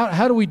 well,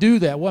 how do we do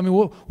that? Well, I mean,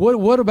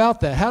 what about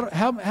that?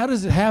 How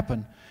does it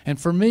happen?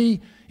 And for me,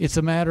 it's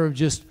a matter of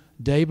just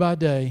day by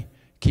day,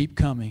 keep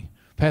coming.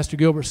 Pastor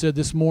Gilbert said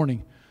this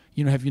morning,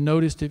 have you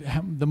noticed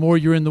the more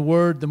you're in the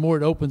Word, the more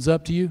it opens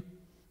up to you?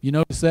 You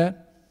notice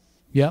that?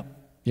 Yep.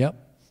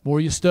 More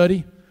you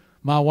study.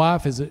 My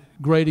wife is a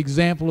great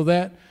example of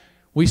that.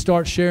 We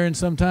start sharing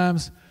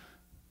sometimes.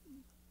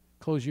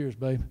 Close your ears,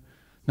 babe.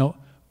 No.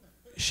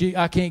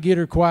 I can't get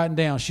her quieting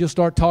down. She'll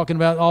start talking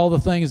about all the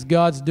things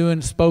God's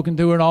doing, spoken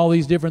to her, and all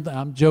these different things.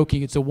 I'm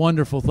joking. It's a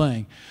wonderful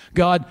thing.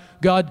 God.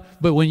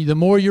 But the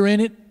more you're in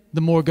it,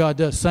 the more God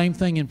does. Same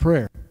thing in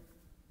prayer.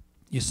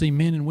 You see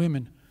men and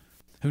women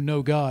who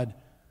know God,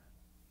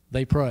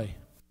 they pray.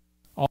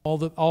 All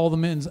the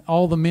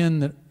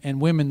men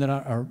and women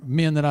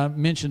that I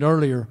mentioned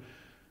earlier,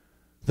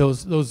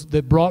 those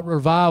that brought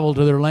revival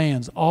to their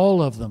lands,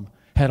 all of them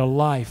had a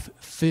life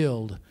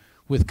filled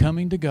with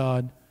coming to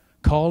God,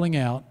 calling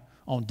out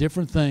on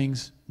different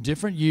things,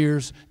 different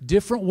years,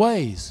 different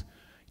ways.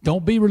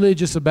 Don't be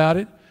religious about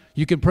it.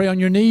 You can pray on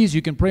your knees.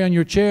 You can pray on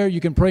your chair. You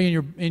can pray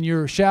in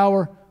your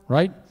shower,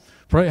 right?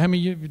 Pray. How many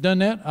of you have done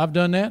that? I've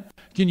done that.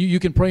 You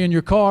can pray in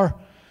your car.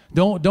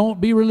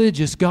 Don't be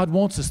religious. God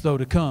wants us, though,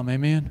 to come.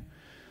 Amen?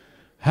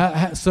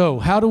 So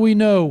how do we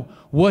know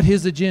what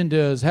His agenda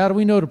is? How do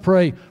we know to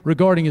pray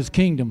regarding His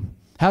kingdom?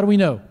 How do we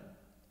know?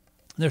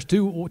 There's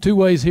two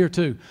ways here,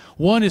 too.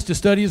 One is to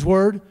study His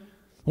Word.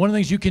 One of the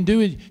things you can do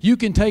is you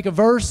can take a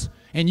verse,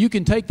 and you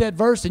can take that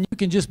verse, and you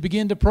can just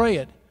begin to pray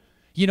it.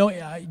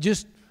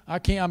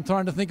 I'm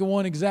trying to think of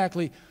one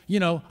exactly.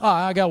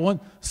 I got one.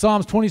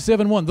 Psalms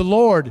 27:1. The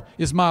Lord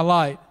is my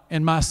light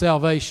and my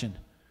salvation.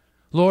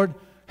 Lord,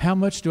 how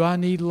much do I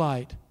need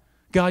light?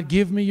 God,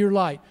 give me your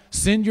light.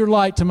 Send your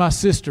light to my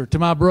sister, to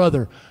my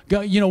brother.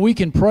 God, we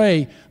can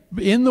pray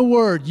in the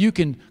Word. You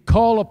can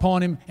call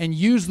upon Him and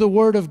use the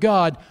Word of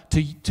God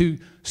to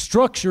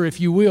structure, if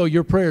you will,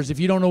 your prayers if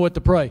you don't know what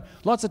to pray.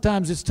 Lots of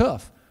times it's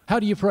tough. How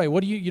do you pray?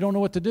 You don't know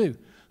what to do.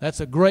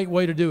 That's a great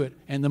way to do it.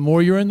 And the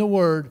more you're in the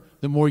Word,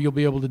 the more you'll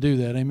be able to do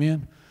that.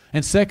 Amen?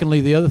 And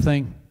secondly, the other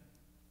thing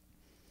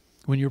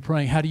When you're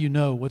praying, how do you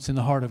know what's in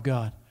the heart of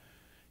God?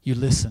 You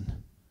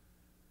listen.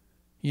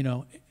 You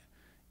know,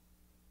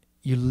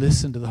 you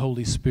listen to the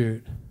Holy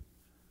Spirit.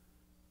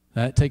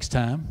 That takes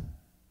time.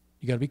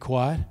 You got to be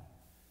quiet.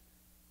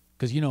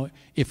 Because, you know,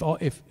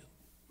 if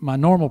my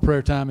normal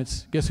prayer time,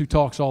 it's guess who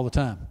talks all the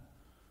time?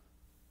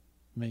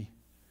 Me.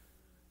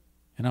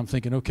 And I'm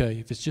thinking, okay,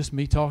 if it's just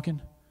me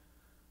talking,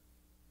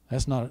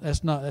 that's not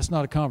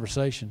a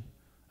conversation,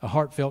 a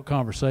heartfelt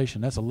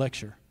conversation. That's a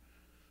lecture.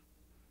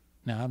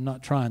 Now, I'm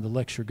not trying to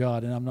lecture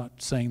God, and I'm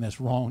not saying that's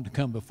wrong to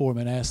come before Him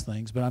and ask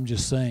things, but I'm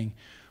just saying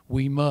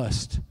we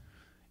must,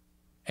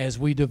 as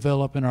we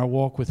develop in our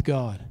walk with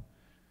God,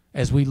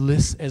 as we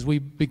listen, as we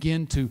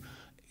begin to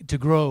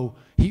grow.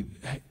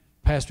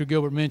 Pastor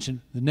Gilbert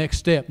mentioned the next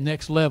step,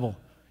 next level.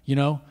 You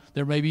know,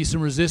 there may be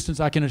some resistance.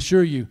 I can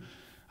assure you.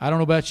 I don't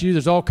know about you.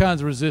 There's all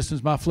kinds of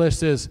resistance. My flesh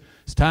says,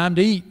 it's time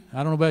to eat. I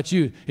don't know about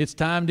you. It's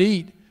time to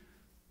eat.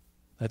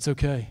 That's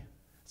okay.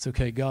 It's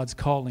okay. God's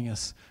calling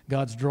us.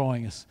 God's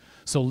drawing us.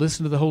 So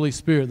listen to the Holy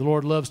Spirit. The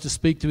Lord loves to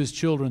speak to His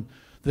children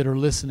that are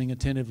listening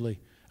attentively.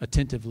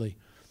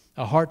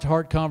 A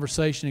heart-to-heart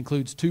conversation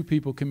includes two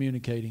people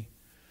communicating.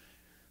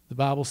 The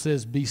Bible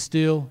says, be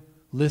still,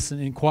 listen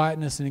in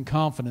quietness and in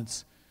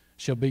confidence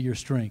shall be your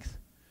strength.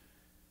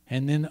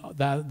 And then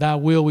thy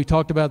will, we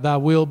talked about thy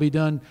will be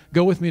done.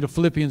 Go with me to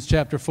Philippians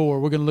chapter 4.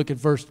 We're going to look at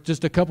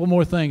just a couple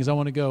more things I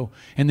want to go.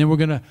 And then we're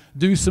going to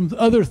do some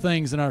other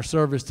things in our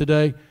service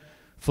today.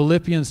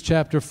 Philippians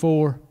chapter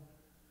 4,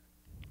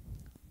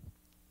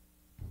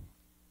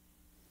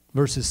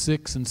 verses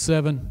 6 and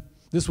 7.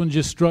 This one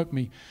just struck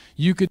me.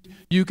 You could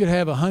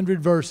have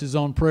 100 verses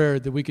on prayer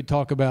that we could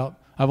talk about.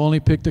 I've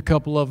only picked a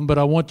couple of them, but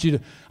I want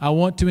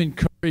to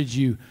encourage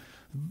you.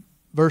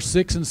 Verse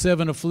 6 and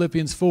 7 of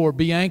Philippians 4,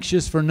 be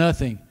anxious for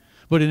nothing,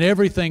 but in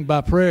everything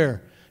by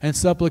prayer and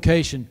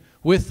supplication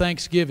with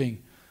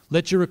thanksgiving,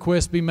 let your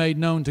requests be made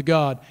known to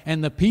God,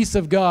 and the peace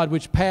of God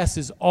which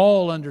passes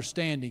all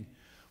understanding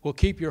will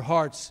keep your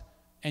hearts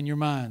and your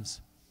minds.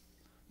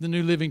 The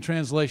New Living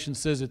Translation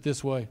says it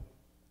this way.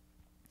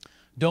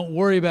 Don't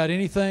worry about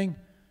anything.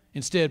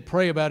 Instead,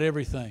 pray about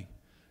everything.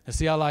 Now,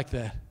 see, I like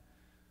that.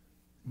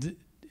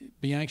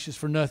 Be anxious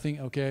for nothing.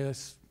 Okay,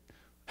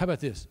 how about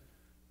this?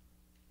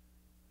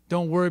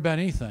 Don't worry about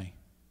anything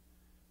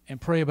and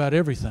pray about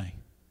everything.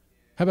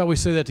 How about we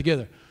say that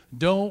together?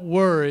 Don't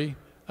worry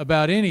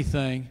about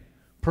anything.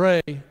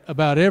 Pray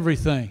about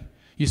everything.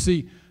 You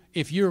see,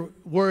 if you're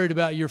worried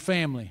about your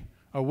family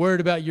or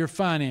worried about your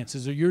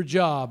finances or your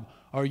job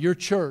or your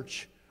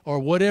church or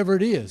whatever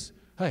it is,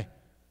 hey,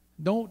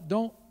 don't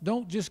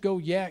just go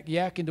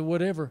yak into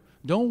whatever.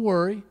 Don't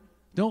worry.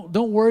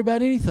 Don't worry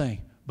about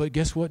anything. But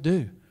guess what?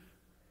 Do.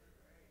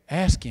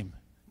 Ask Him.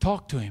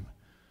 Talk to Him.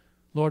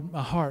 Lord,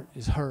 my heart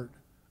is hurt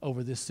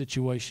over this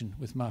situation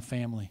with my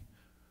family.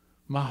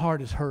 My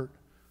heart is hurt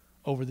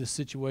over this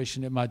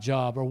situation at my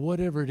job or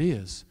whatever it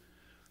is.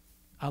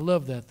 I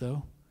love that,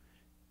 though.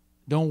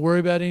 Don't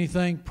worry about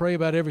anything. Pray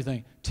about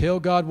everything.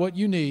 Tell God what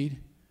you need.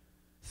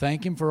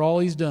 Thank Him for all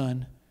He's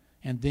done.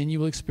 And then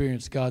you will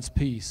experience God's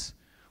peace,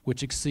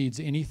 which exceeds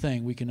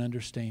anything we can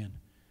understand.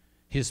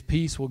 His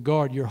peace will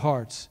guard your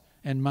hearts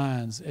and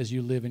minds as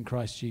you live in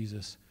Christ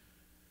Jesus.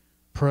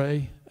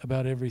 Pray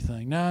about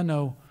everything. Now, I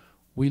know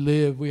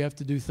we have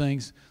to do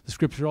things. The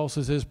Scripture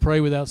also says pray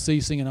without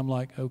ceasing, and I'm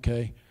like,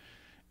 okay,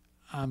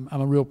 I'm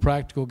a real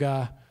practical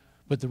guy.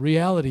 But the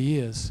reality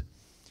is,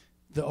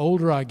 the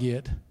older I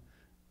get,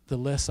 the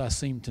less I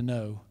seem to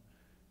know.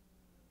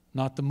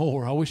 Not the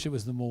more. I wish it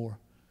was the more.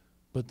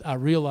 But I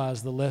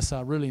realize the less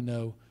I really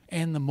know,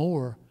 and the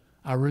more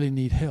I really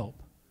need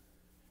help.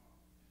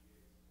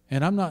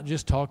 And I'm not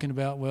just talking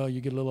about, well,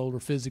 you get a little older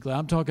physically.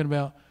 I'm talking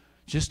about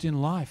just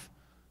in life.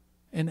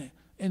 And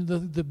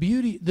the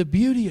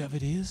beauty of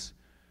it is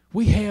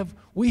we have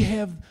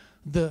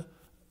the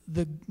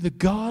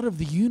God of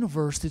the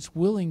universe that's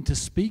willing to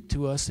speak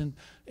to us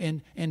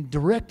and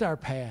direct our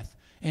path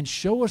and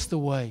show us the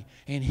way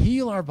and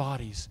heal our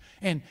bodies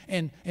and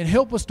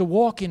help us to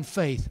walk in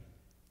faith.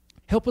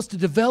 Help us to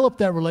develop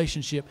that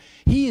relationship.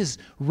 He is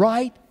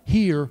right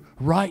here,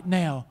 right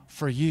now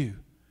for you.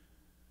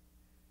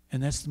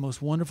 And that's the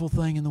most wonderful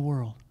thing in the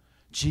world.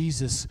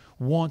 Jesus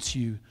wants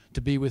you to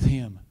be with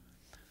Him.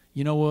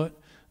 You know what?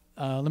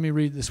 Let me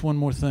read this one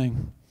more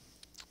thing.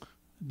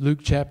 Luke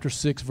chapter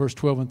 6, verse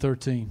 12 and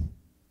 13.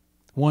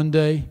 One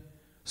day,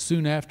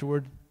 soon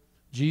afterward,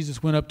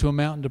 Jesus went up to a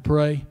mountain to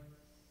pray,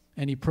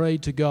 and He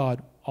prayed to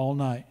God all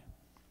night.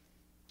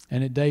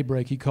 And at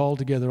daybreak, He called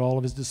together all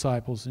of His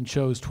disciples and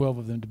chose 12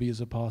 of them to be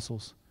His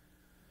apostles.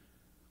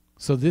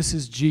 So this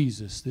is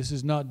Jesus. This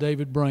is not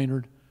David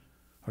Brainerd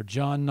or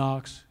John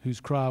Knox, whose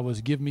cry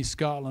was, "Give me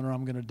Scotland or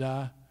I'm going to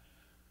die,"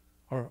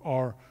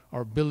 or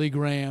Billy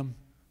Graham.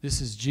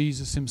 This is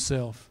Jesus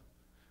Himself.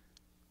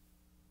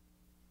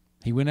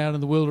 He went out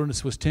in the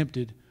wilderness, was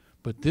tempted,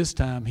 but this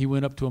time He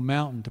went up to a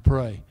mountain to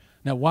pray.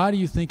 Now, why do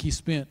you think He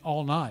spent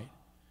all night?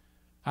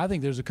 I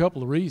think there's a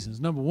couple of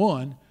reasons. Number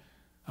one,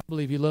 I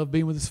believe He loved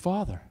being with His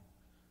Father.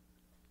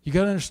 You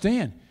got to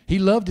understand, He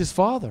loved His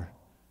Father.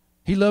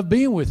 He loved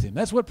being with Him.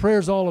 That's what prayer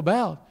is all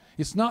about,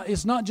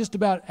 It's not just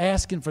about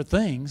asking for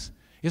things.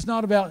 It's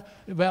not about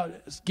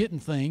getting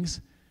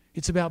things.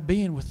 It's about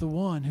being with the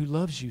one who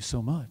loves you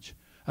so much.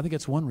 I think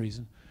that's one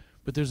reason.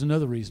 But there's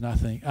another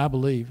reason, I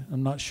believe.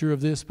 I'm not sure of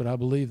this, but I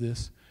believe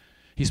this.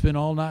 He spent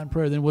all night in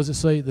prayer. Then what does it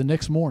say? The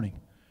next morning,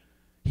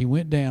 he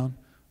went down,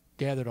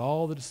 gathered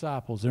all the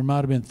disciples. There might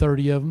have been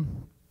 30 of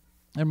them.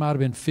 There might have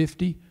been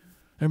 50.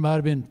 There might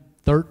have been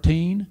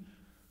 13.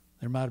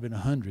 There might have been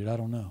 100. I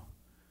don't know.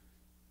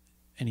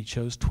 And he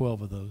chose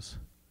 12 of those.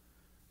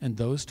 And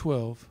those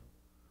 12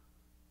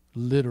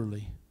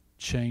 literally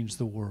changed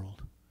the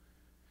world.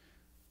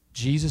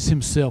 Jesus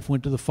himself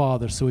went to the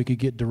Father so he could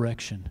get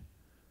direction.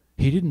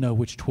 He didn't know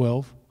which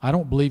 12. I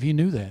don't believe he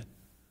knew that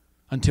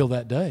until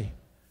that day.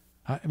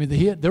 I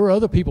mean, there were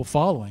other people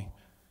following.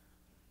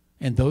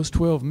 And those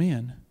 12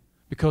 men,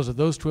 because of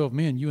those 12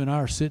 men, you and I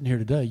are sitting here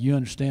today. You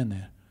understand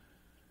that.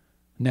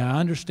 Now, I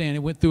understand it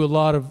went through a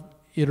lot of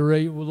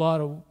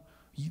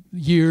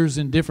years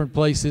in different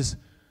places,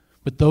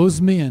 but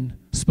those men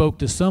spoke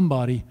to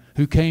somebody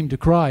who came to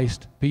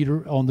Christ,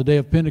 Peter, on the day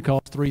of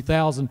Pentecost,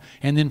 3,000,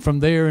 and then from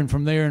there and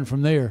from there and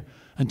from there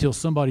until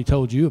somebody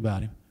told you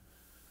about him.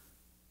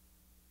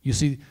 You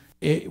see,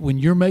 when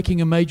you're making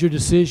a major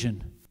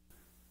decision,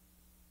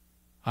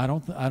 I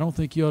don't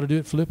think you ought to do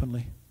it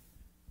flippantly.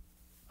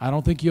 I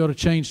don't think you ought to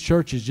change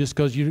churches just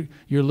because you're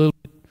a little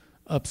bit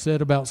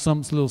upset about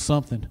some little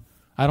something.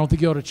 I don't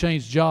think you ought to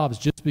change jobs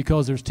just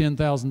because there's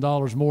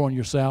 $10,000 more on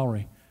your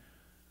salary.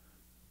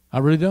 I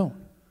really don't.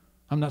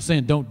 I'm not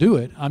saying don't do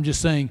it. I'm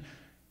just saying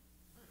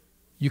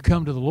you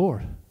come to the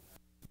Lord.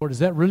 Lord, is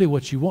that really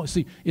what you want?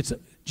 See,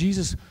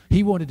 Jesus,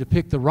 he wanted to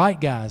pick the right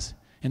guys.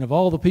 And of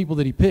all the people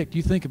that he picked,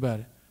 you think about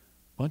it,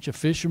 a bunch of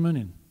fishermen,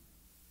 and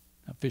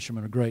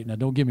fishermen are great. Now,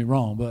 don't get me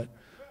wrong, but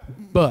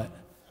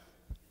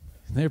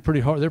they're pretty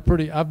hard.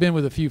 I've been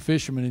with a few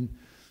fishermen, and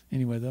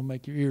anyway, they'll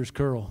make your ears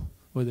curl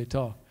the way they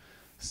talk.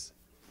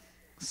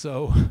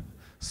 So,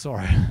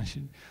 sorry,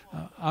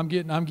 I'm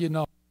getting off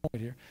the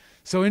point here.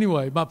 So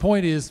anyway, my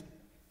point is,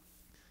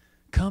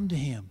 come to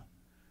him.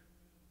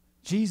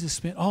 Jesus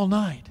spent all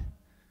night,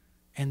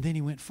 and then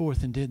he went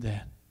forth and did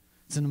that.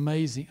 It's an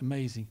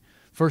amazing.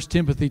 1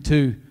 Timothy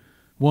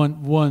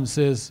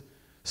 2:1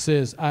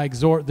 says, I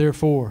exhort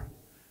therefore,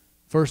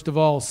 first of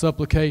all,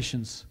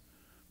 supplications,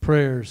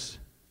 prayers,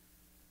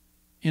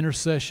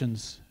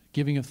 intercessions,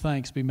 giving of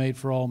thanks be made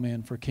for all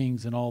men, for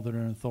kings and all that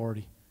are in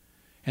authority.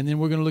 And then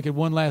we're going to look at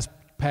one last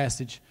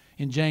passage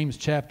in James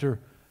chapter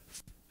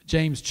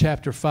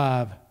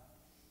 5.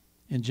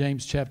 In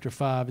James chapter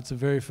 5, it's a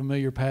very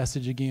familiar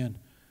passage again.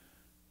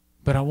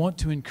 But I want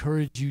to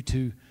encourage you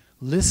to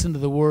listen to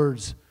the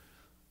words.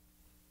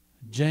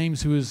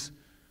 James, who is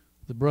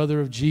the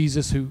brother of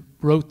Jesus, who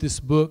wrote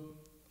this book.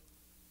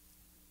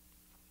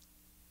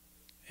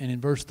 And in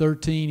verse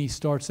 13, he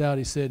starts out,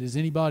 he said, is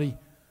anybody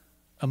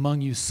among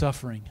you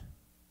suffering?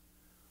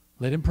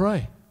 Let him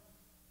pray.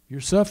 If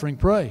you're suffering,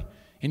 pray.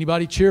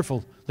 Anybody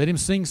cheerful? Let him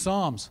sing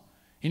psalms.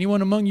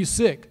 Anyone among you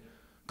sick?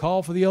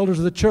 Call for the elders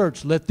of the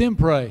church. Let them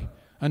pray,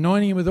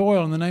 anointing him with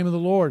oil in the name of the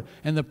Lord.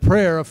 And the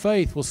prayer of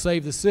faith will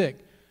save the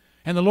sick.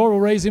 And the Lord will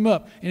raise him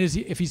up. And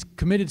if he's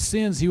committed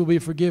sins, he will be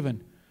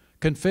forgiven.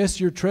 Confess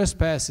your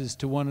trespasses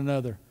to one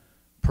another.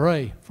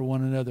 Pray for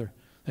one another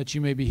that you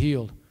may be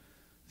healed.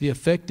 The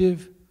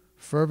effective,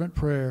 fervent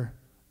prayer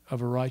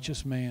of a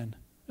righteous man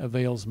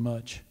avails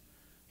much.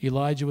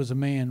 Elijah was a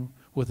man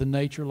with a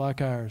nature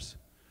like ours.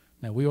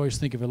 Now, we always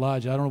think of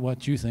Elijah. I don't know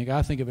what you think.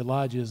 I think of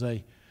Elijah as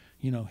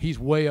he's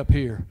way up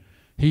here.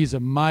 He's a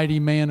mighty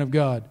man of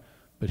God,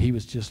 but he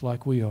was just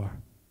like we are.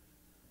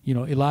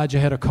 Elijah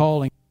had a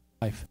calling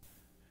in life.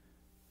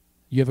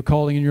 You have a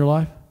calling in your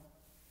life?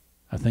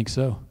 I think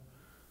so.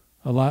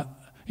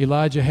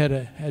 Elijah had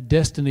a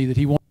destiny that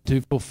he wanted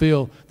to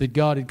fulfill, that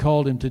God had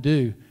called him to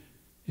do.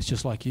 It's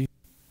just like you.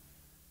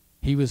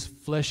 He was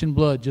flesh and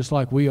blood just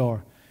like we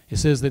are. It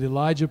says that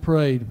Elijah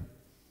prayed.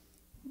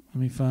 Let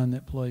me find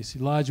that place.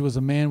 Elijah was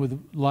a man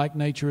with like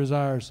nature as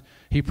ours.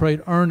 He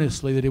prayed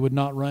earnestly that it would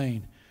not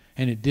rain.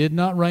 And it did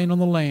not rain on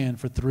the land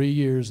for 3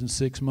 years and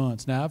 6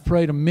 months. Now, I've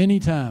prayed many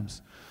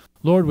times,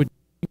 Lord, would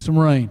you give some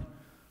rain?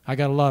 I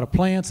got a lot of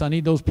plants. I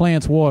need those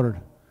plants watered.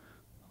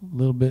 A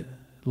little bit.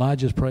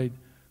 Elijah prayed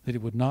that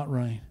it would not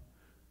rain.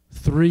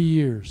 3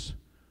 years.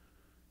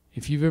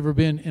 If you've ever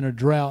been in a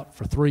drought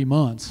for 3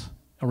 months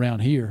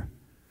around here,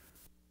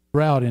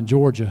 drought in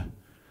Georgia,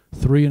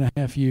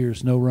 3.5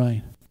 years, no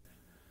rain.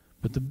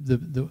 But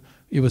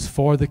it was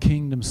for the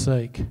kingdom's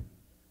sake.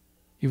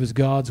 It was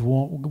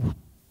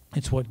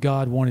it's what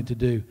God wanted to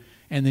do.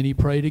 And then he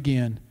prayed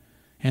again,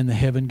 and the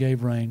heaven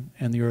gave rain,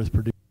 and the earth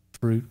produced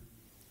fruit.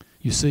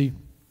 You see,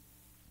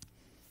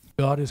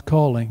 God is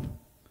calling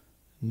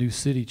New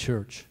City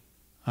Church,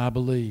 I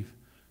believe,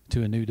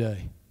 to a new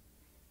day.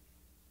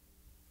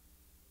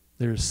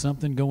 There is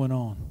something going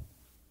on.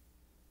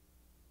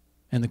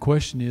 And the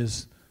question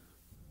is,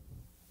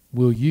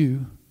 will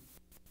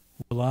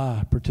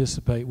I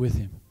participate with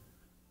him?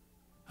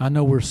 I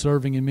know we're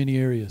serving in many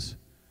areas.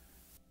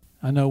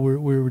 I know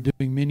we're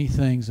doing many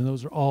things, and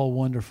those are all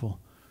wonderful.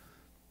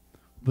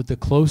 But the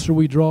closer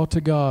we draw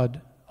to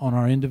God on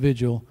our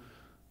individual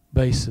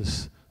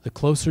basis. The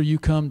closer you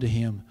come to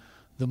Him,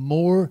 the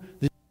more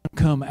that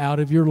come out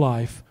of your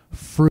life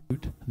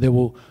fruit that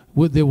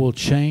will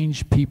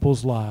change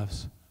people's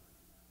lives.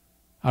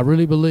 I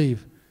really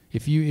believe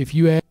if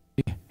you ask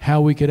me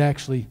how we could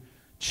actually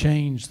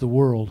change the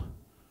world,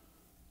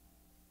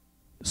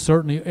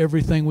 certainly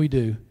everything we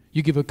do.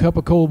 You give a cup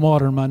of cold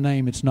water in my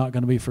name, it's not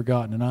going to be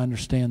forgotten, and I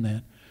understand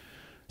that.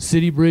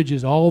 City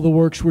Bridges, all the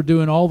works we're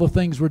doing, all the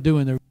things we're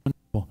doing, they're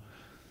wonderful.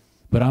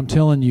 But I'm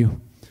telling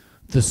you,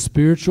 the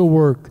spiritual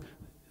work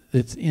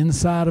that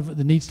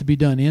needs to be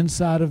done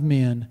inside of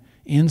men,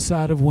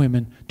 inside of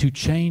women, to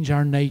change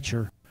our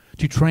nature,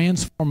 to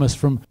transform us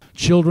from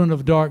children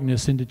of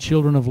darkness into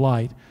children of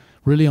light,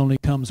 really only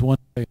comes one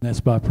way, and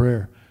that's by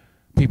prayer.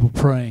 People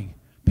praying,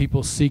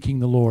 people seeking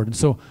the Lord. And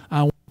so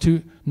I want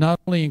to not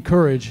only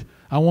encourage,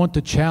 I want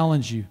to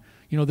challenge you.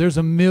 You know, there's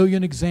a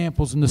million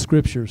examples in the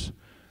Scriptures.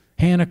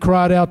 Hannah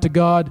cried out to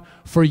God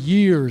for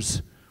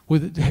years,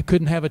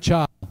 couldn't have a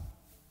child.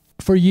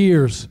 For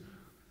years.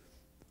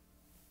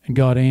 And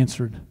God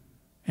answered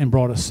and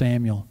brought us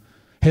Samuel.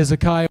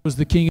 Hezekiah was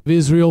the king of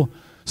Israel.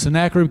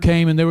 Sennacherib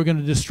came and they were going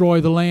to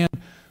destroy the land.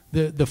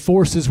 The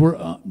forces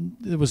were,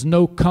 there was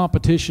no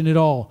competition at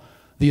all.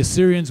 The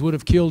Assyrians would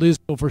have killed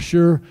Israel for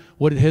sure.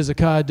 What did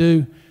Hezekiah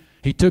do?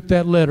 He took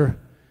that letter.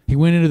 He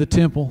went into the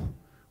temple,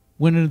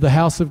 went into the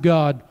house of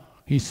God.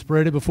 He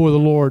spread it before the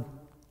Lord,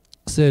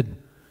 said,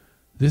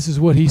 "This is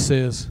what He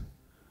says.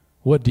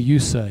 What do you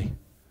say?"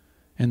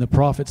 And the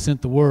prophet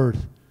sent the word,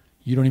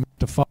 "You don't even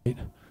have to fight.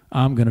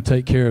 I'm going to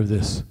take care of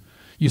this."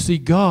 You see,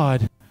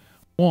 God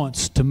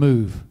wants to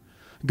move.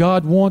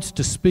 God wants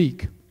to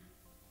speak.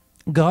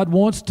 God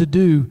wants to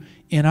do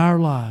in our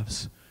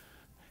lives.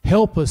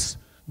 Help us,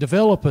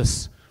 develop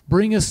us,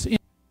 bring us in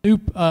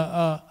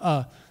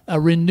a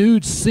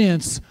renewed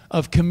sense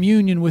of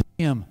communion with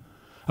Him,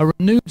 a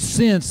renewed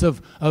sense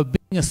of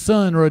being a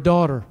son or a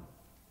daughter.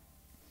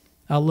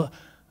 I love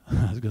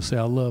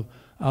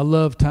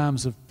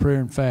times of prayer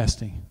and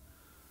fasting.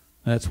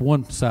 That's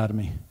one side of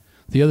me.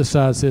 The other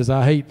side says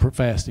I hate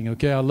fasting.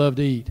 Okay, I love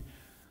to eat,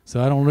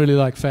 so I don't really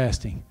like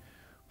fasting.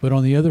 But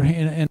on the other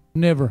hand,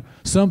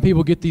 some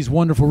people get these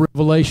wonderful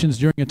revelations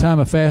during a time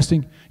of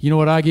fasting. You know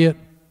what I get?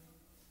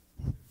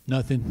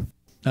 Nothing,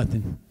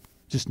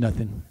 just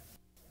nothing.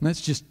 And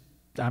that's just,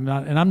 I'm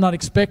not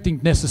expecting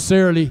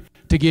necessarily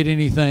to get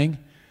anything,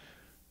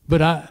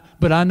 but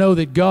I know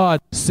that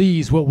God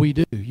sees what we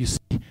do. You see,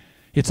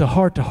 it's a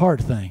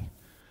heart-to-heart thing.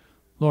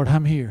 Lord,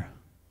 I'm here.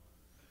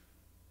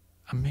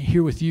 I'm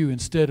here with you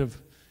instead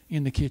of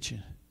in the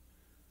kitchen.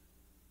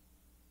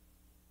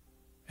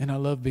 And I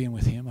love being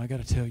with Him. I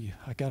got to tell you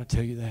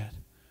that.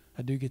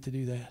 I do get to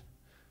do that.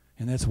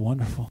 And that's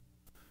wonderful.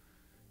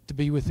 To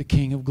be with the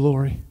King of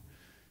Glory.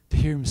 To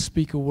hear Him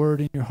speak a word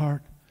in your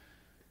heart.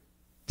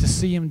 To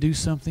see Him do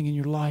something in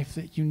your life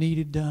that you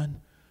needed done.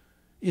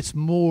 It's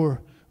more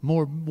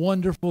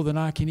wonderful than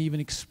I can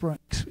even describe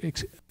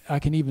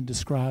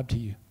to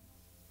you.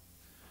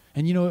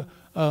 And you know,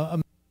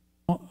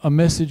 a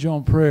message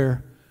on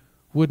prayer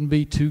wouldn't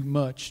be too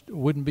much,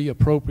 wouldn't be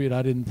appropriate,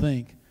 I didn't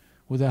think,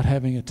 without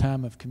having a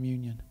time of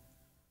communion.